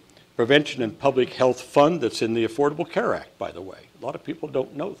advance the Prevention and Public Health Fund that's in the Affordable Care Act, by the way. A lot of people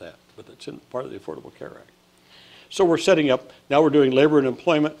don't know that, but it's in part of the Affordable Care Act. So we're setting up, now we're doing labor and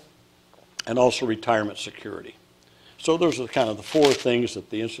employment and also retirement security. So those are kind of the four things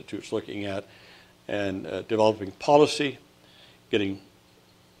that the Institute's looking at, and developing policy, getting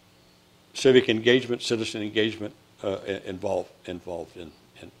civic engagement, citizen engagement involved in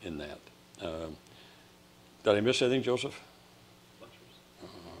that. Did I miss anything, Joseph?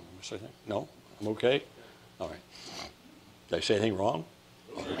 Miss anything? No? I'm okay? All right. Did I say anything wrong?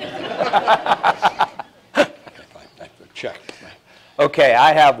 Okay, fine. Check. Okay,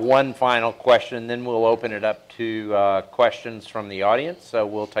 I have one final question, then we'll open it up to questions from the audience. So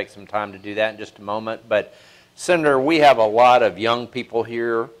we'll take some time to do that in just a moment. But Senator, we have a lot of young people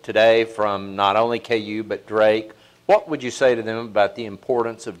here today from not only KU but Drake. What would you say to them about the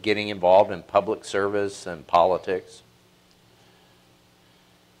importance of getting involved in public service and politics?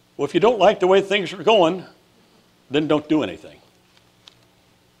 Well, if you don't like the way things are going, then don't do anything,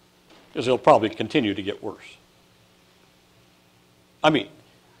 because they'll probably continue to get worse. I mean,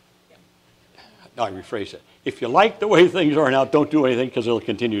 I rephrase it. If you like the way things are now, don't do anything, because they'll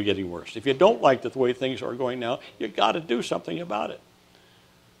continue getting worse. If you don't like the way things are going now, you got to do something about it.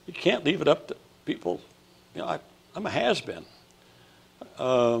 You can't leave it up to people. You know, I'm a has-been.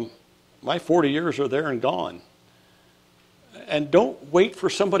 My 40 years are there and gone. And don't wait for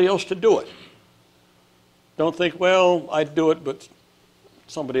somebody else to do it. Don't think, well, I'd do it, but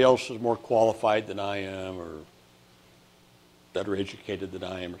somebody else is more qualified than I am, or better educated than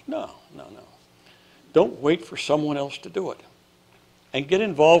I am. No. Don't wait for someone else to do it. And get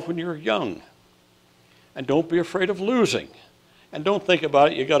involved when you're young. And don't be afraid of losing. And don't think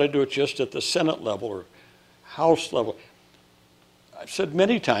about it, you got to do it just at the Senate level or House level. I've said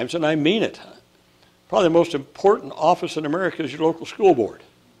many times, and I mean it, probably the most important office in America is your local school board.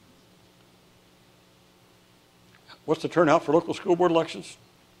 What's the turnout for local school board elections?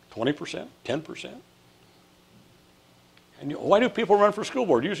 20%? 10%? And why do people run for school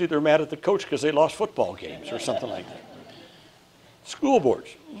board? Usually they're mad at the coach because they lost football games or something like that. School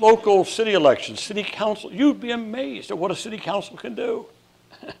boards, local city elections, city council. You'd be amazed at what a city council can do.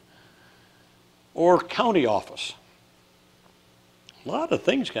 Or county office. A lot of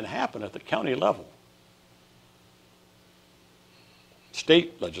things can happen at the county level.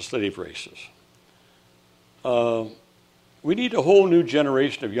 State legislative races. We need a whole new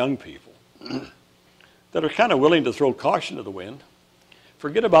generation of young people that are kind of willing to throw caution to the wind.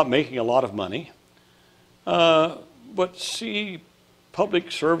 forget about making a lot of money, but see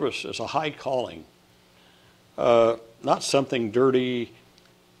public service as a high calling, not something dirty.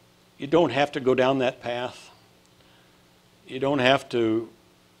 You don't have to go down that path. You don't have to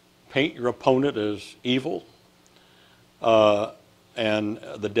paint your opponent as evil and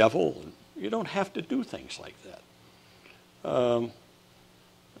the devil. You don't have to do things like that.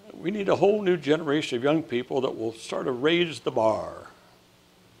 We need a whole new generation of young people that will sort of raise the bar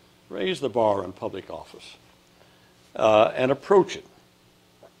in public office and approach it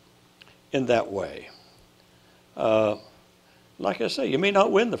in that way. Like I say, you may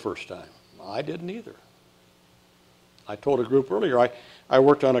not win the first time. I didn't either. I told a group earlier, I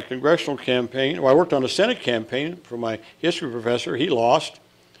worked on a congressional campaign, or I worked on a Senate campaign for my history professor. He lost.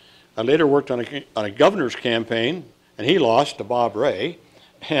 I later worked on a governor's campaign, and he lost to Bob Ray.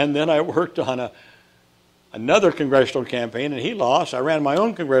 And then I worked on another congressional campaign, and he lost. I ran my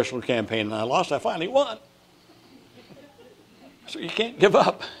own congressional campaign, and I lost. I finally won. So you can't give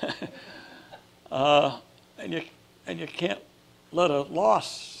up. And you can't let a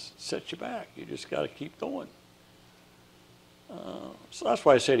loss set you back. You just got to keep going. So that's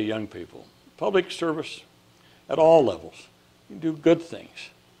why I say to young people, public service at all levels. You do good things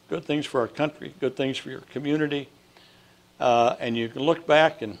for our country, good things for your community, and you can look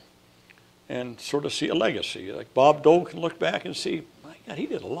back and sort of see a legacy. Like Bob Dole can look back and see, my God, he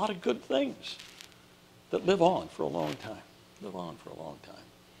did a lot of good things that live on for a long time.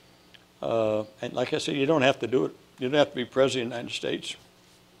 And like I said, you don't have to do it. You don't have to be president of the United States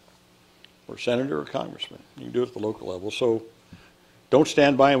or senator or congressman. You can do it at the local level. So don't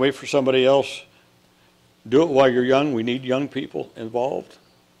stand by and wait for somebody else. Do it while you're young. We need young people involved,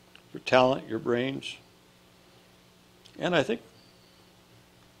 your talent, your brains. And I think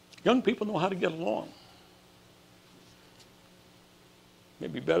young people know how to get along.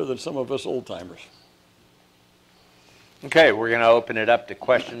 Maybe better than some of us old-timers. Okay, we're going to open it up to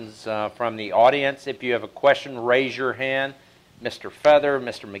questions from the audience. If you have a question, raise your hand. Mr. Feather,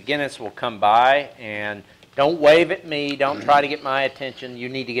 Mr. McGinnis will come by, and don't wave at me. Don't try to get my attention. You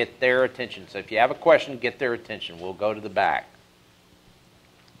need to get their attention. So if you have a question, get their attention. We'll go to the back.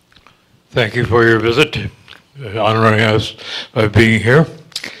 Thank you for your visit, honoring us by being here.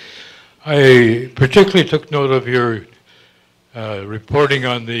 I particularly took note of your reporting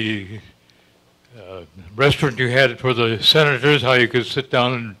on the restaurant you had for the senators, how you could sit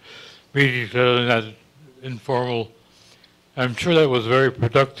down and meet each other in that informal. I'm sure that was very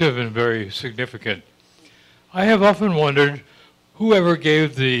productive and very significant. I have often wondered whoever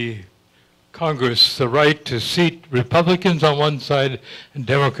gave the Congress the right to seat Republicans on one side and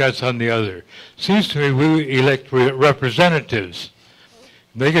Democrats on the other. Seems to me we elect representatives.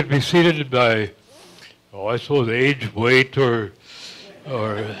 They could be seated by, I suppose, age, weight, or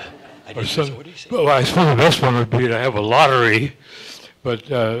some. Well, I suppose the best one would be to have a lottery, but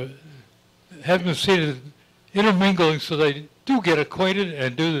have them seated, intermingling, so they do get acquainted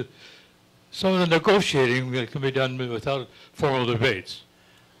and do some of the negotiating that can be done without formal debates.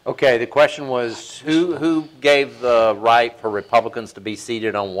 Okay, the question was who gave the right for Republicans to be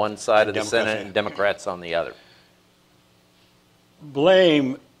seated on one side of the Senate and Democrats on the other?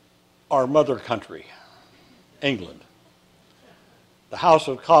 Blame our mother country, England. The House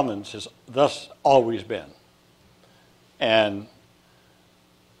of Commons has thus always been. And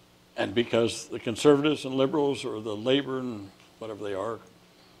because the conservatives and liberals, or the labor and whatever they are.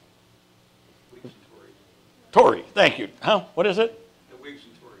 Tory, thank you. Huh? What is it? The Whigs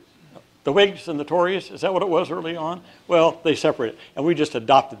and Tories. The Whigs and the Tories, is that what it was early on? Well, they separated, and we just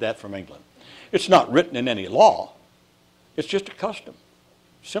adopted that from England. It's not written in any law. It's just a custom,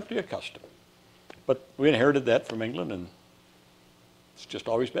 simply a custom. But we inherited that from England, and it's just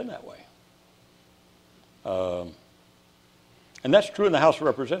always been that way. And that's true in the House of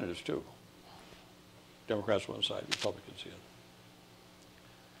Representatives, too. Democrats one side, Republicans the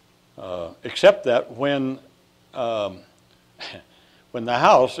other. Except that when the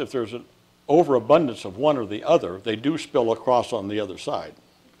House, if there's an overabundance of one or the other, they do spill across on the other side.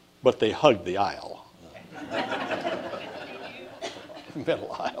 But they hug the aisle.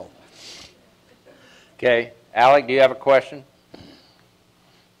 Middle aisle. Okay. Alec, do you have a question?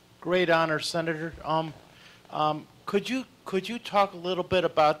 Great honor, Senator. Could you talk a little bit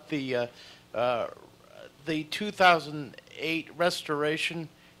about the 2008 Restoration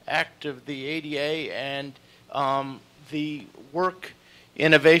Act of the ADA and the Work,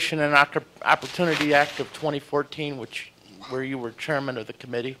 Innovation, and Opportunity Act of 2014, where you were chairman of the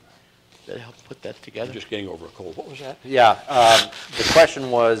committee that helped put that together? I'm just getting over a cold. What was that? Yeah. The question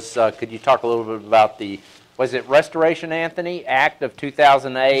was, could you talk a little bit about the Was it Restoration, Anthony, Act of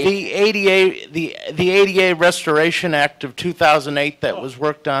 2008? The ADA Restoration Act of 2008 that was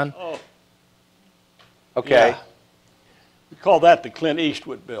worked on. Oh, Okay. yeah. We call that the Clint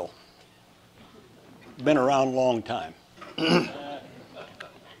Eastwood bill. Been around a long time. And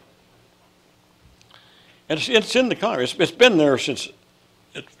it's in the Congress. It's been there since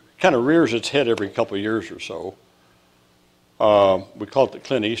it kind of rears its head every couple of years or so. We call it the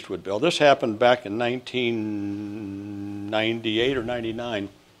Clint Eastwood bill. This happened back in 1998 or 99.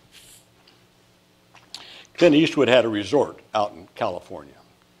 Clint Eastwood had a resort out in California.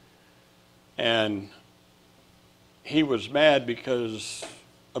 And he was mad because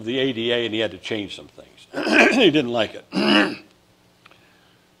of the ADA and he had to change some things. He didn't like it.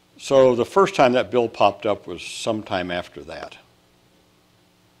 So the first time that bill popped up was sometime after that.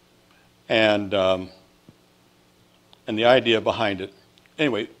 And the idea behind it,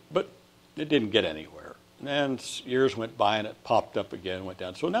 anyway, but it didn't get anywhere. And then years went by and it popped up again, went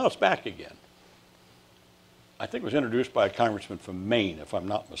down. So now it's back again. I think it was introduced by a congressman from Maine, if I'm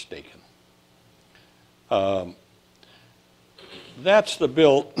not mistaken. That's the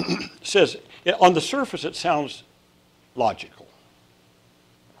bill. Says, on the surface it sounds logical.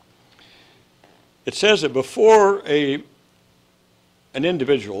 It says that before an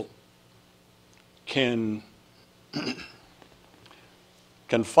individual can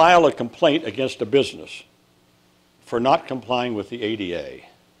file a complaint against a business for not complying with the ADA,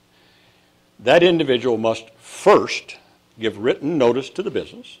 that individual must first give written notice to the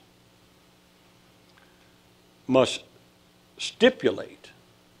business, must stipulate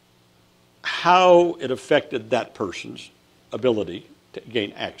how it affected that person's ability to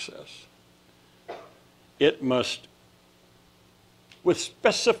gain access. It must, with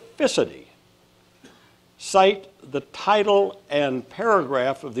specificity, cite the title and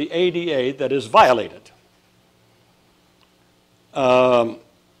paragraph of the ADA that is violated. There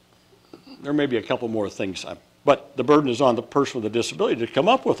may be a couple more things, but the burden is on the person with a disability to come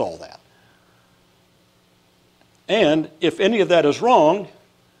up with all that. And if any of that is wrong,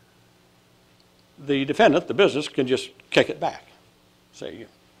 the defendant, the business, can just kick it back. Say,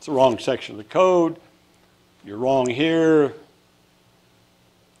 it's the wrong section of the code, you're wrong here,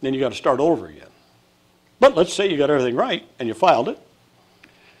 then you got to start over again. But let's say you got everything right and you filed it.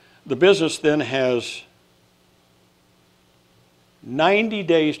 The business then has 90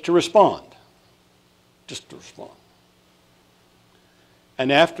 days to respond, just to respond.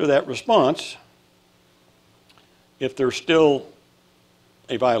 And after that response, if there's still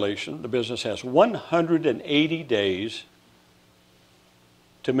a violation, the business has 180 days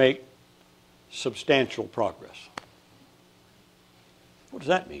to make substantial progress. What does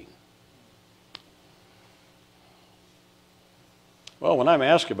that mean? Well, when I'm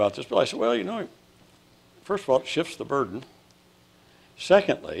asked about this bill, I said, well, you know, first of all, it shifts the burden.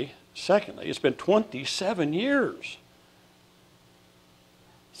 Secondly, it's been 27 years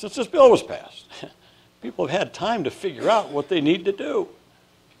since this bill was passed. People have had time to figure out what they need to do.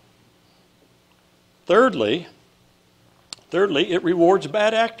 Thirdly, it rewards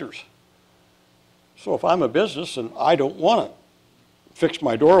bad actors. So if I'm a business and I don't want to fix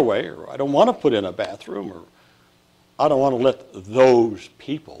my doorway, or I don't want to put in a bathroom, or I don't want to let those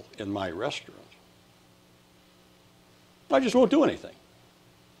people in my restaurant, I just won't do anything.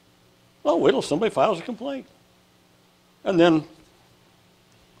 I'll wait till somebody files a complaint. And then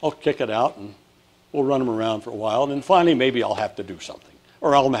I'll kick it out and we'll run them around for a while, and then finally maybe I'll have to do something,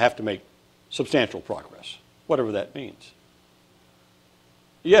 or I'll have to make substantial progress, whatever that means.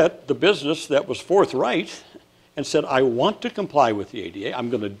 Yet the business that was forthright and said, I want to comply with the ADA, I'm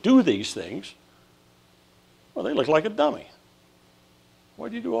going to do these things, well, they look like a dummy.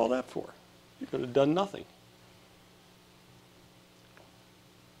 What did you do all that for? You could have done nothing.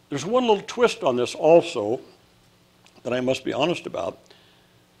 There's one little twist on this also that I must be honest about.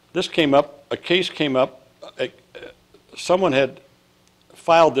 This came up, a case came up, someone had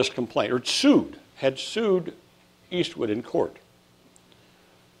filed this complaint, or had sued Eastwood in court.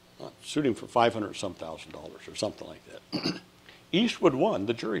 Sued him for $500-some-thousand or something like that. Eastwood won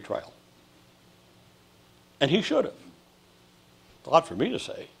the jury trial. And he should have. It's odd for me to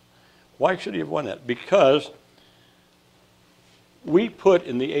say. Why should he have won that? Because we put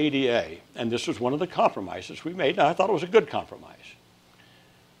in the ADA, and this was one of the compromises we made, and I thought it was a good compromise.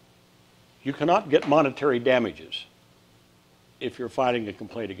 You cannot get monetary damages if you're filing a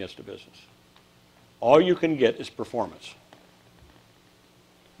complaint against a business. All you can get is performance.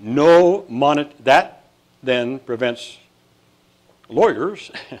 That then prevents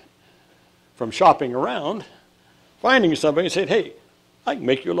lawyers from shopping around, finding somebody and saying, hey, I can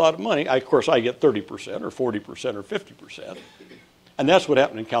make you a lot of money. Of course, I get 30% or 40% or 50%. And that's what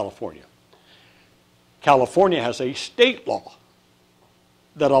happened in California. California has a state law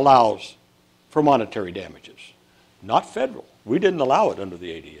that allows for monetary damages, not federal. We didn't allow it under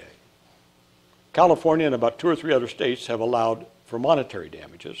the ADA. California and about 2 or 3 other states have allowed for monetary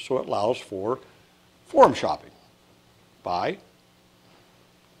damages, so it allows for forum shopping by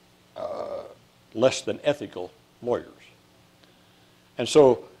less than ethical lawyers. And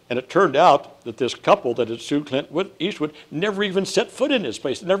it turned out that this couple that had sued Clint Eastwood never even set foot in his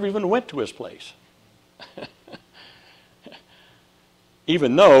place, never even went to his place.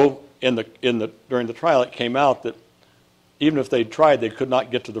 Even though during the trial it came out that even if they'd tried, they could not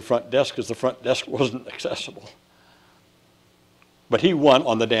get to the front desk because the front desk wasn't accessible. But he won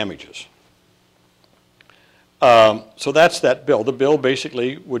on the damages. So that's that bill. The bill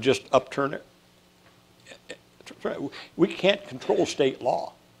basically would just upturn it. We can't control state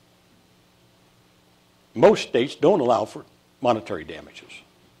law. Most states don't allow for monetary damages.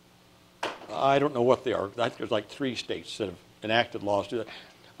 I don't know what they are. I think there's like 3 states that have enacted laws to do that.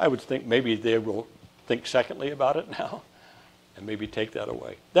 I would think maybe they will think secondly about it now and maybe take that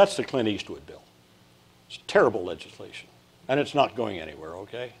away. That's the Clint Eastwood bill. It's terrible legislation, and it's not going anywhere,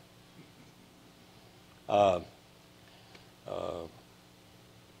 okay?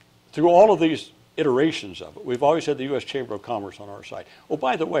 Through all of these iterations of it, we've always had the U.S. Chamber of Commerce on our side. Oh,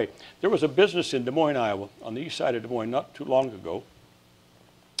 by the way, there was a business in Des Moines, Iowa, on the east side of Des Moines not too long ago.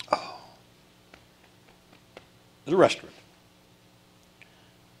 It's a restaurant.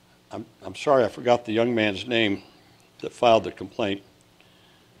 I'm sorry I forgot the young man's name that filed the complaint.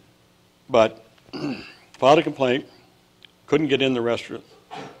 But filed a complaint, couldn't get in the restaurant.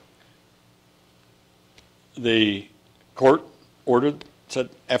 The court ordered, said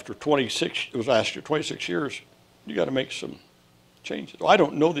after 26 years, you got to make some changes. Well, I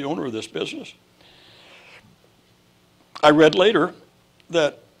don't know the owner of this business. I read later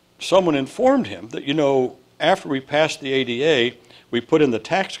that someone informed him that, you know, after we passed the ADA, we put in the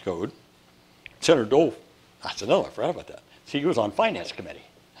tax code. Senator Dole, I said, no, I forgot about that. See, he was on Finance Committee.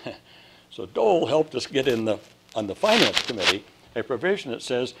 So Dole helped us get on the Finance Committee a provision that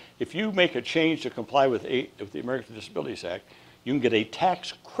says if you make a change to comply with the American Disabilities Act, you can get a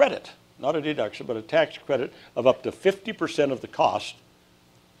tax credit, not a deduction, but a tax credit of up to 50% of the cost,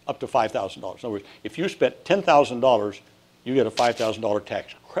 up to $5,000. In other words, if you spent $10,000, you get a $5,000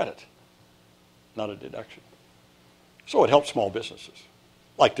 tax credit, not a deduction. So it helps small businesses,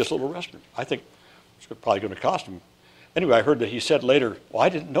 like this little restaurant. I think it's probably going to cost them. Anyway, I heard that he said later, well, I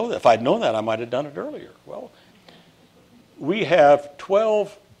didn't know that. If I'd known that, I might have done it earlier. Well, we have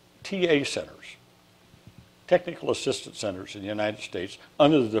 12 TA centers, technical assistance centers in the United States,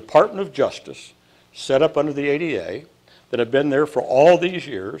 under the Department of Justice, set up under the ADA, that have been there for all these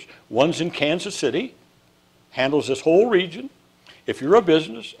years. One's in Kansas City, handles this whole region. If you're a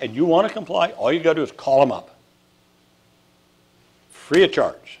business and you want to comply, all you got to do is call them up. Free of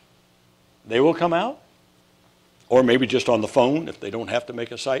charge. They will come out, or maybe just on the phone if they don't have to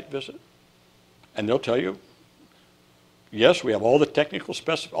make a site visit, and they'll tell you, yes, we have all the technical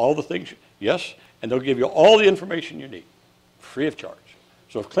all the things, yes, and they'll give you all the information you need, free of charge.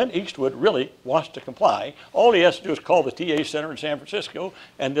 So if Clint Eastwood really wants to comply, all he has to do is call the TA Center in San Francisco,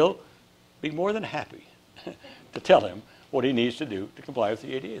 and they'll be more than happy to tell him what he needs to do to comply with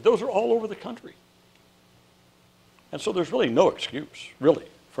the ADA. Those are all over the country. And so there's really no excuse, really,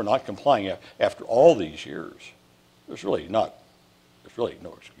 for not complying after all these years. There's really no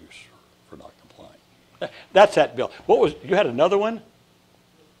excuse for not complying. That's that bill. You had another one?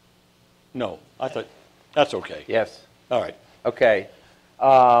 No, I thought, that's okay. Yes. All right. Okay.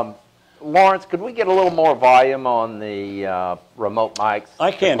 Lawrence, could we get a little more volume on the remote mics? I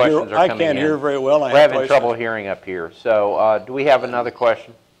can't hear very well. We're having trouble hearing up here. So do we have another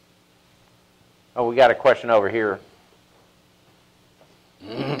question? Oh, we got a question over here.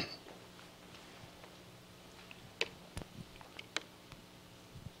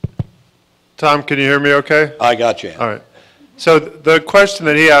 Tom, can you hear me okay? I got you. All right. So the question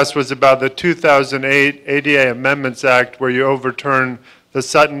that he asked was about the 2008 ADA Amendments Act, where you overturned the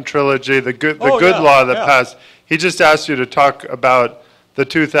Sutton Trilogy, the good law that passed. He just asked you to talk about the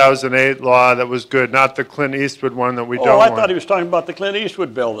 2008 law that was good, not the Clint Eastwood one that we don't want. I thought he was talking about the Clint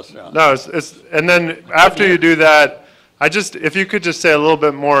Eastwood bill. No, and then after you do that, if you could just say a little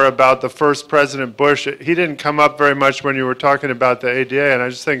bit more about the first President Bush. He didn't come up very much when you were talking about the ADA, and I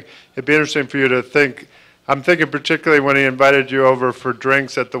just think it'd be interesting for you to think. I'm thinking particularly when he invited you over for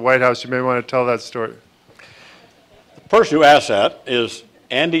drinks at the White House. You may want to tell that story. The person who asked that is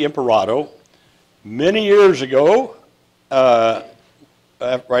Andy Imperato. Many years ago,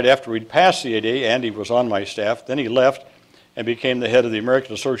 right after we'd passed the ADA, Andy was on my staff. Then he left and became the head of the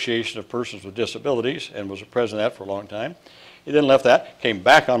American Association of Persons with Disabilities and was a president of that for a long time. He then left that, came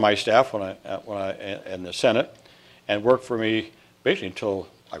back on my staff when I in the Senate, and worked for me basically until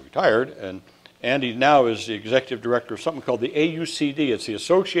I retired. And Andy now is the executive director of something called the AUCD. It's the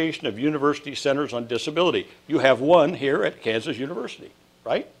Association of University Centers on Disability. You have one here at Kansas University,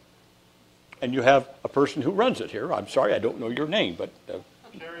 right? And you have a person who runs it here. I'm sorry, I don't know your name, but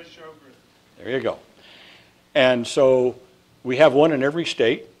Jerry Shogren. there you go. And so we have one in every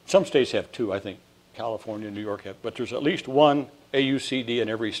state. Some states have two, I think. California, New York have, but there's at least one AUCD in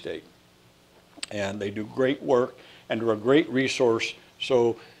every state. And they do great work and they're a great resource.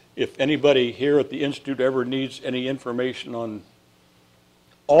 So if anybody here at the Institute ever needs any information on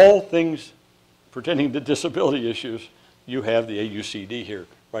all things pertaining to disability issues, you have the AUCD here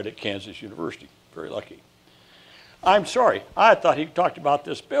right at Kansas University. Very lucky. I'm sorry, I thought he talked about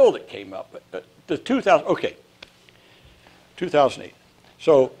this bill that came up. But the 2008.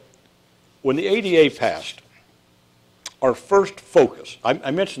 So when the ADA passed, our first focus,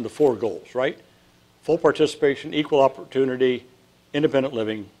 I mentioned the 4 goals, right? Full participation, equal opportunity, independent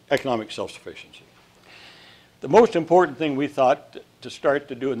living, economic self-sufficiency. The most important thing we thought to start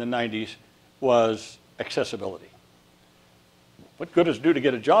to do in the 90s was accessibility. What good does it do to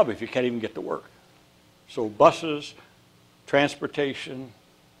get a job if you can't even get to work? So buses, transportation,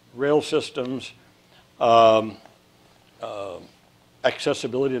 rail systems,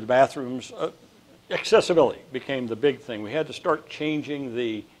 accessibility to the bathrooms. Accessibility became the big thing. We had to start changing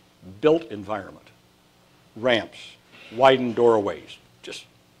the built environment. Ramps, widened doorways, just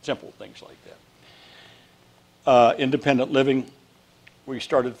simple things like that. Independent living, we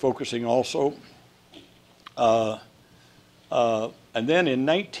started focusing also. And then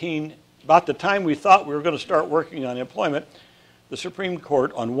about the time we thought we were going to start working on employment, the Supreme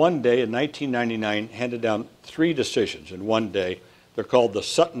Court on one day in 1999 handed down 3 decisions in one day. They're called the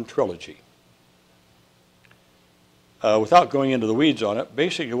Sutton Trilogy. Without going into the weeds on it,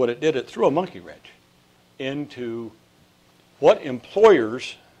 basically what it did, it threw a monkey wrench into what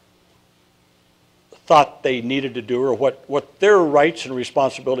employers thought they needed to do or what their rights and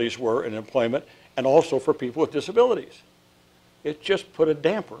responsibilities were in employment, and also for people with disabilities. It just put a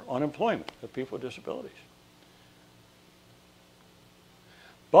damper on employment of people with disabilities.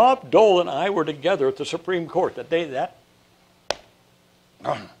 Bob Dole and I were together at the Supreme Court the day that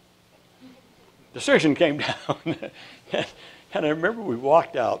decision came down. And I remember we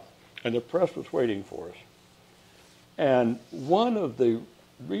walked out and the press was waiting for us. And one of the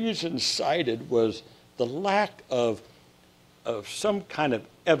reasons cited was the lack of some kind of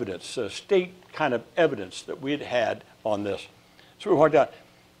evidence, state kind of evidence that we'd had on this. So we walked out,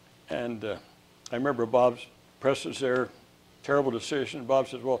 and I remember Bob's press was there, terrible decision. Bob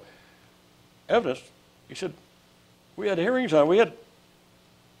says, well, evidence? He said, we had hearings on it. We had,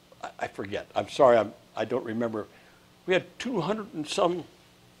 I forget, I'm sorry, I don't remember. We had 200 and some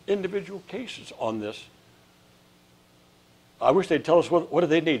individual cases on this. I wish they'd tell us what do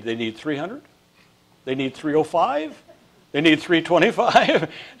they need. They need 300? They need 305? They need 325?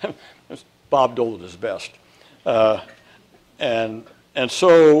 Bob Dole at his best. And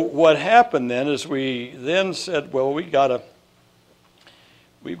so what happened then is we then said, well, we've got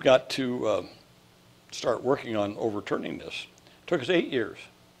to start working on overturning this. It took us 8 years.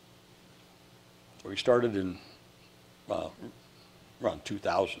 We started in around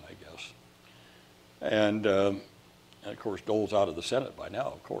 2000, I guess. And of course, Dole's out of the Senate by now,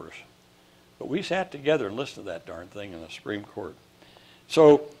 of course. But we sat together and listened to that darn thing in the Supreme Court.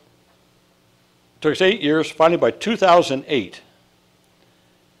 So it took us 8 years. Finally, by 2008,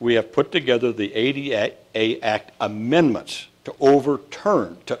 we have put together the ADA Act amendments to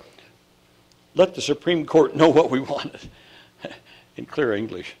overturn, to let the Supreme Court know what we wanted in clear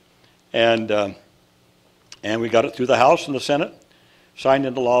English. And we got it through the House and the Senate, signed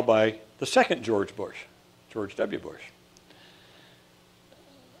into law by the second George W. Bush.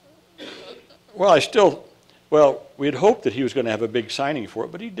 Well, we had hoped that he was going to have a big signing for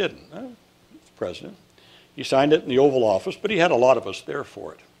it, but he didn't. He's the president. He signed it in the Oval Office, but he had a lot of us there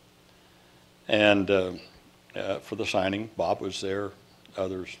for it. And for the signing, Bob was there,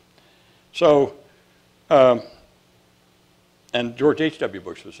 others. So, and George H.W.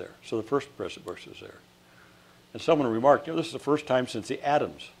 Bush was there. So the first President Bush was there. And someone remarked, this is the first time since the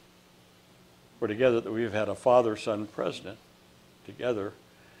Adams were together that we've had a father-son president together.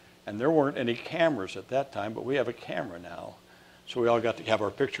 And there weren't any cameras at that time, but we have a camera now. So we all got to have our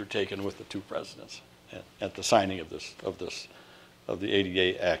picture taken with the 2 presidents at the signing of the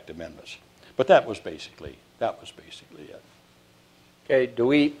ADA Act amendments. But that was basically it. Okay,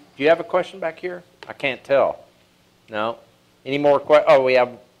 do you have a question back here? I can't tell. No? Any more we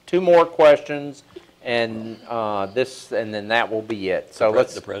have 2 more questions, and and then that will be it. So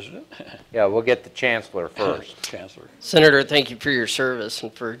let's... The President? Yeah, we'll get the Chancellor first. Chancellor. Senator, thank you for your service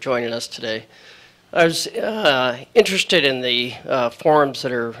and for joining us today. I was interested in the forums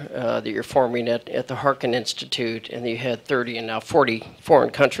that you're forming at the Harkin Institute, and you had 30 and now 40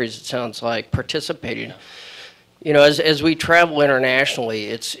 foreign countries, it sounds like, participating. You know, as we travel internationally,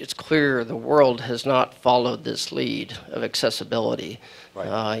 it's clear the world has not followed this lead of accessibility.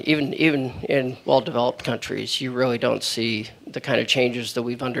 Right. Even in well-developed countries, you really don't see the kind of changes that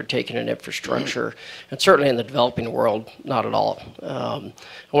we've undertaken in infrastructure, and certainly in the developing world, not at all. I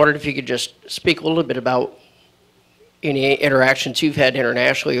wondered if you could just speak a little bit about any interactions you've had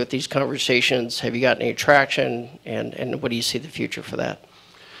internationally with these conversations. Have you gotten any traction, and what do you see the future for that?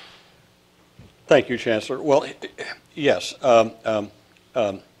 Thank you, Chancellor. Well, yes. In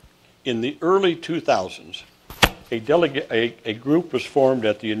the early 2000s, a group was formed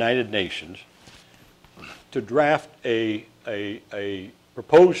at the United Nations to draft a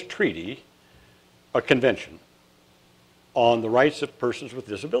proposed treaty, a convention, on the rights of persons with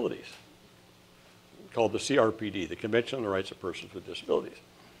disabilities, called the CRPD, the Convention on the Rights of Persons with Disabilities.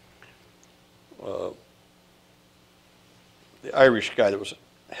 The Irish guy that was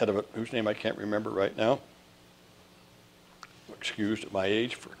head of it, whose name I can't remember right now, I'm excused at my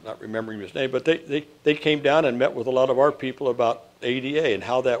age for not remembering his name, but they came down and met with a lot of our people about ADA and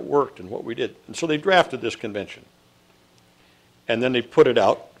how that worked and what we did. And so they drafted this convention. And then they put it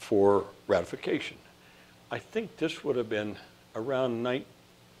out for ratification. I think this would have been around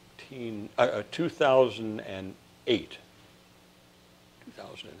 2008.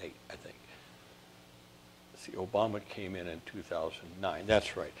 2008, I think. See, Obama came in 2009.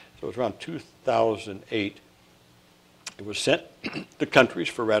 That's right. So it was around 2008. It was sent to countries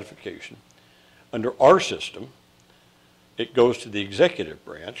for ratification. Under our system, it goes to the executive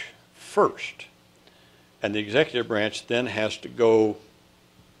branch first. And the executive branch then has to go,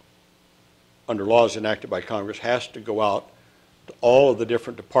 under laws enacted by Congress, has to go out to all of the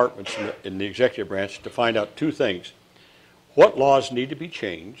different departments in the executive branch to find out 2 things. What laws need to be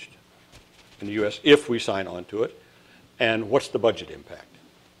changed in the U.S. if we sign on to it, and what's the budget impact?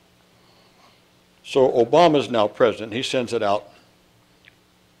 So Obama's now president. He sends it out,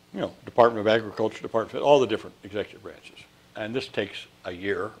 Department of Agriculture, Department of all the different executive branches. And this takes a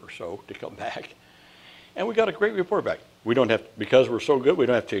year or so to come back. And we got a great report back. We don't have, because we're so good, we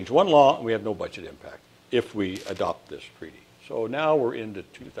don't have to change one law, and we have no budget impact if we adopt this treaty. So now we're into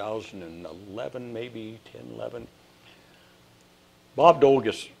 2011, maybe 10, 11. Bob Dole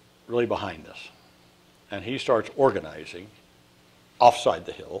gets really behind this. And he starts organizing offside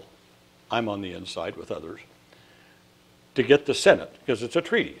the Hill. I'm on the inside with others to get the Senate, because it's a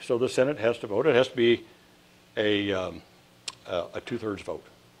treaty. So the Senate has to vote. It has to be a 2/3 vote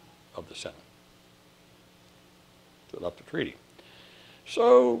of the Senate to adopt the treaty.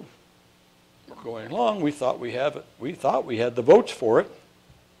 So we're going along. We thought we had the votes for it.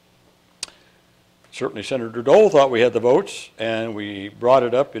 Certainly Senator Dole thought we had the votes, and we brought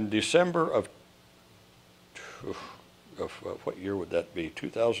it up in December of what year would that be?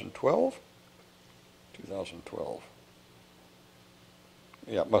 2012? 2012.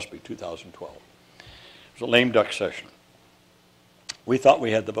 Yeah, it must be 2012. It was a lame duck session. We thought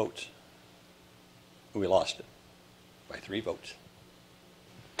we had the votes. We lost it by 3 votes.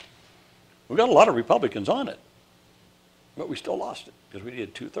 We got a lot of Republicans on it, but we still lost it because we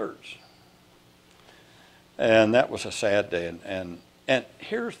needed 2/3. And that was a sad day. And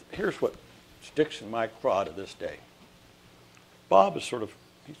here's what sticks in my craw to this day. Bob is sort of,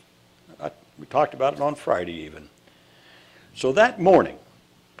 we talked about it on Friday even. So that morning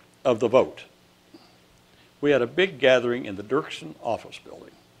of the vote, we had a big gathering in the Dirksen office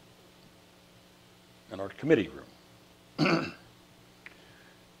building in our committee room.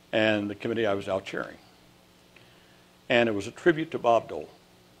 And the committee I was now chairing. And it was a tribute to Bob Dole.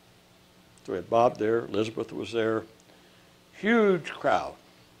 So we had Bob there, Elizabeth was there, huge crowd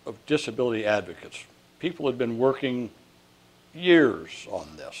of disability advocates. People had been working years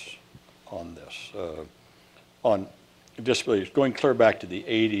on disabilities, going clear back to the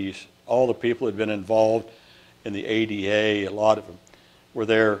 80s. All the people had been involved in the ADA, a lot of them were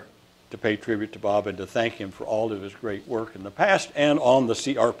there to pay tribute to Bob and to thank him for all of his great work in the past and on the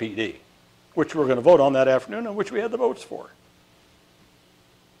CRPD, which we're going to vote on that afternoon and which we had the votes for.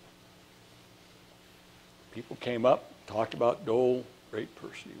 People came up, talked about Dole, great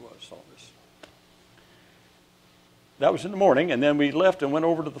person he was, all this. That was in the morning, and then we left and went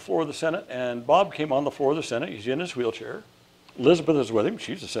over to the floor of the Senate, and Bob came on the floor of the Senate. He's in his wheelchair. Elizabeth is with him.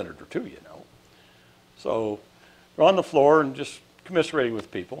 She's a senator too, you know. So we're on the floor and just commiserating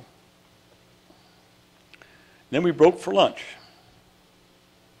with people. Then we broke for lunch.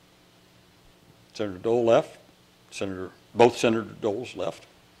 Senator Dole left. Both Senator Doles left.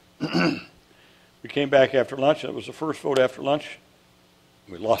 We came back after lunch, and it was the first vote after lunch.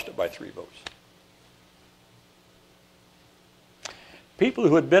 We lost it by 3 votes. People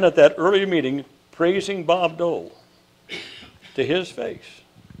who had been at that earlier meeting praising Bob Dole to his face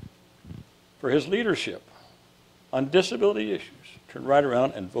for his leadership on disability issues turned right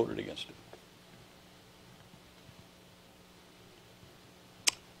around and voted against him.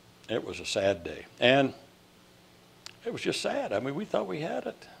 It was a sad day. And it was just sad. I mean, we thought we had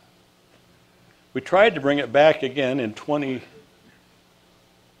it. We tried to bring it back again in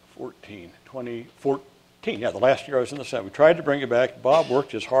 2014, yeah, the last year I was in the Senate. We tried to bring it back. Bob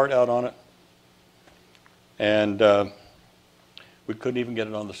worked his heart out on it. And we couldn't even get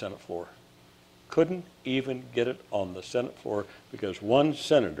it on the Senate floor. Couldn't even get it on the Senate floor because one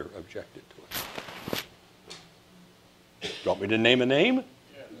senator objected to it. Do you want me to name a name?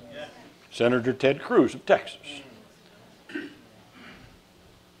 Yeah. Senator Ted Cruz of Texas.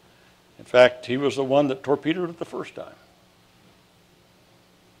 In fact, he was the one that torpedoed it the first time.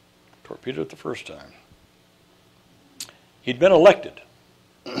 Torpedoed it the first time. He'd been elected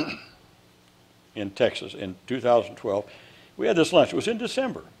in Texas in 2012. We had this lunch. It was in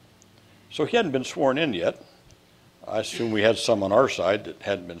December. So he hadn't been sworn in yet. I assume we had some on our side that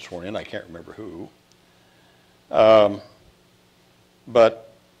hadn't been sworn in. I can't remember who.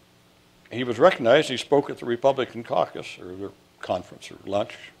 But he was recognized. He spoke at the Republican caucus or the conference or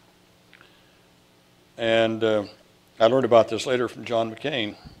lunch. And I learned about this later from John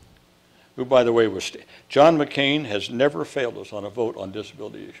McCain, who, by the way, John McCain has never failed us on a vote on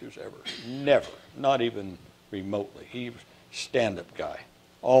disability issues ever. Never. Not even remotely. He was a stand-up guy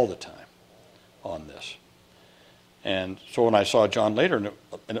all the time on this. And so when I saw John later and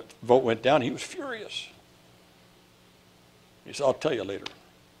the vote went down, he was furious. He said, I'll tell you later.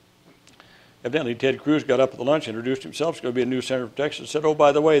 Evidently, Ted Cruz got up at the lunch, introduced himself. He's going to be a new senator from Texas, and said, oh,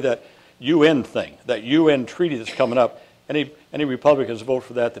 by the way, that UN thing, that UN treaty that's coming up, any Republicans vote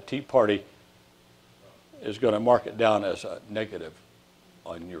for that, the Tea Party is going to mark it down as a negative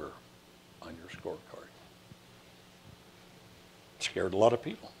on your scorecard. Scared a lot of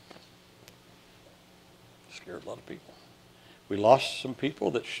people. Scared a lot of people. We lost some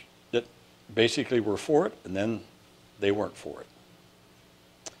people that basically were for it, and then they weren't for it.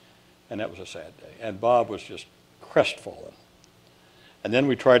 And that was a sad day. And Bob was just crestfallen. And then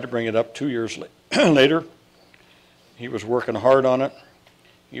we tried to bring it up 2 years later. He was working hard on it.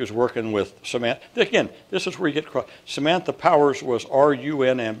 He was working with Samantha. Again, this is where you get cross. Samantha Powers was our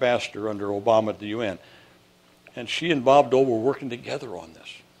UN ambassador under Obama at the UN. And she and Bob Dole were working together on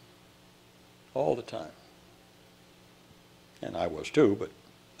this all the time. And I was too, but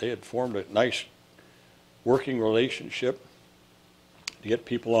they had formed a nice working relationship to get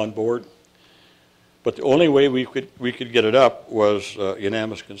people on board. But the only way we could get it up was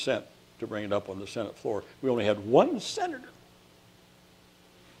unanimous consent to bring it up on the Senate floor. We only had one senator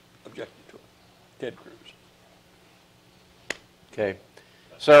objecting to it, Ted Cruz. Okay.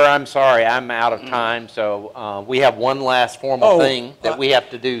 Sir, I'm sorry, I'm out of time, so we have one last formal thing that we have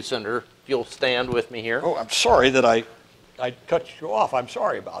to do, Senator. If you'll stand with me here. Oh, I'm sorry that I cut you off. I'm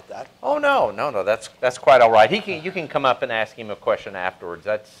sorry about that. Oh, no, that's quite all right. You can come up and ask him a question afterwards.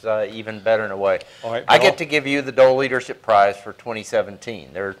 That's even better in a way. All right, I get to give you the Dole Leadership Prize for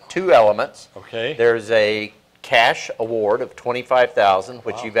 2017. There are 2 elements. Okay. There's a cash award of $25,000,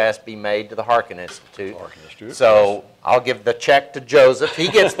 which you've asked be made to the Harkin Institute. So I'll give the check to Joseph. He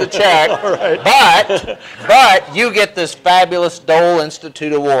gets the check. Right. But you get this fabulous Dole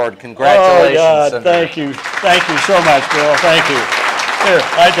Institute award. Congratulations. Oh, God, Senator. thank you. Thank you so much, Bill. Thank you. Here,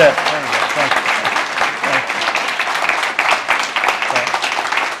 right there. Thank you.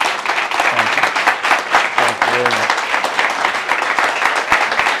 Thank you very much.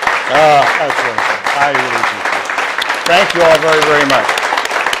 That's wonderful. I really appreciate it. Thank you all very, very much.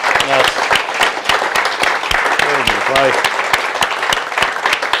 That's very good.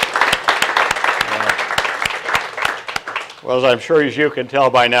 Well, as I'm sure as you can tell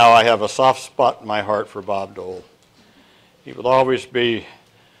by now, I have a soft spot in my heart for Bob Dole. He will always be,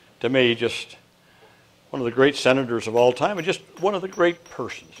 to me, just one of the great senators of all time and just one of the great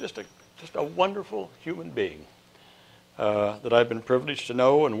persons, just a wonderful human being that I've been privileged to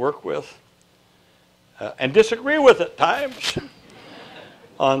know and work with. And disagree with at times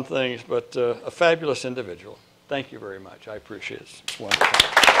on things, but a fabulous individual. Thank you very much. I appreciate it. It's wonderful.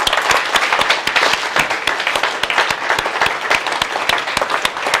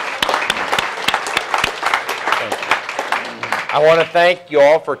 I want to thank you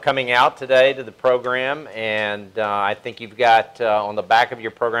all for coming out today to the program, and I think you've got on the back of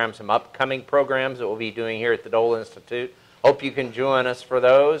your program some upcoming programs that we'll be doing here at the Dole Institute. Hope you can join us for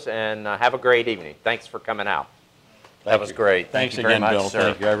those, and have a great evening. Thanks for coming out. That was great. Thanks Thank you very again, much, Bill. sir.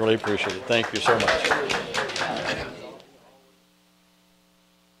 Thank you. I really appreciate it. Thank you so much.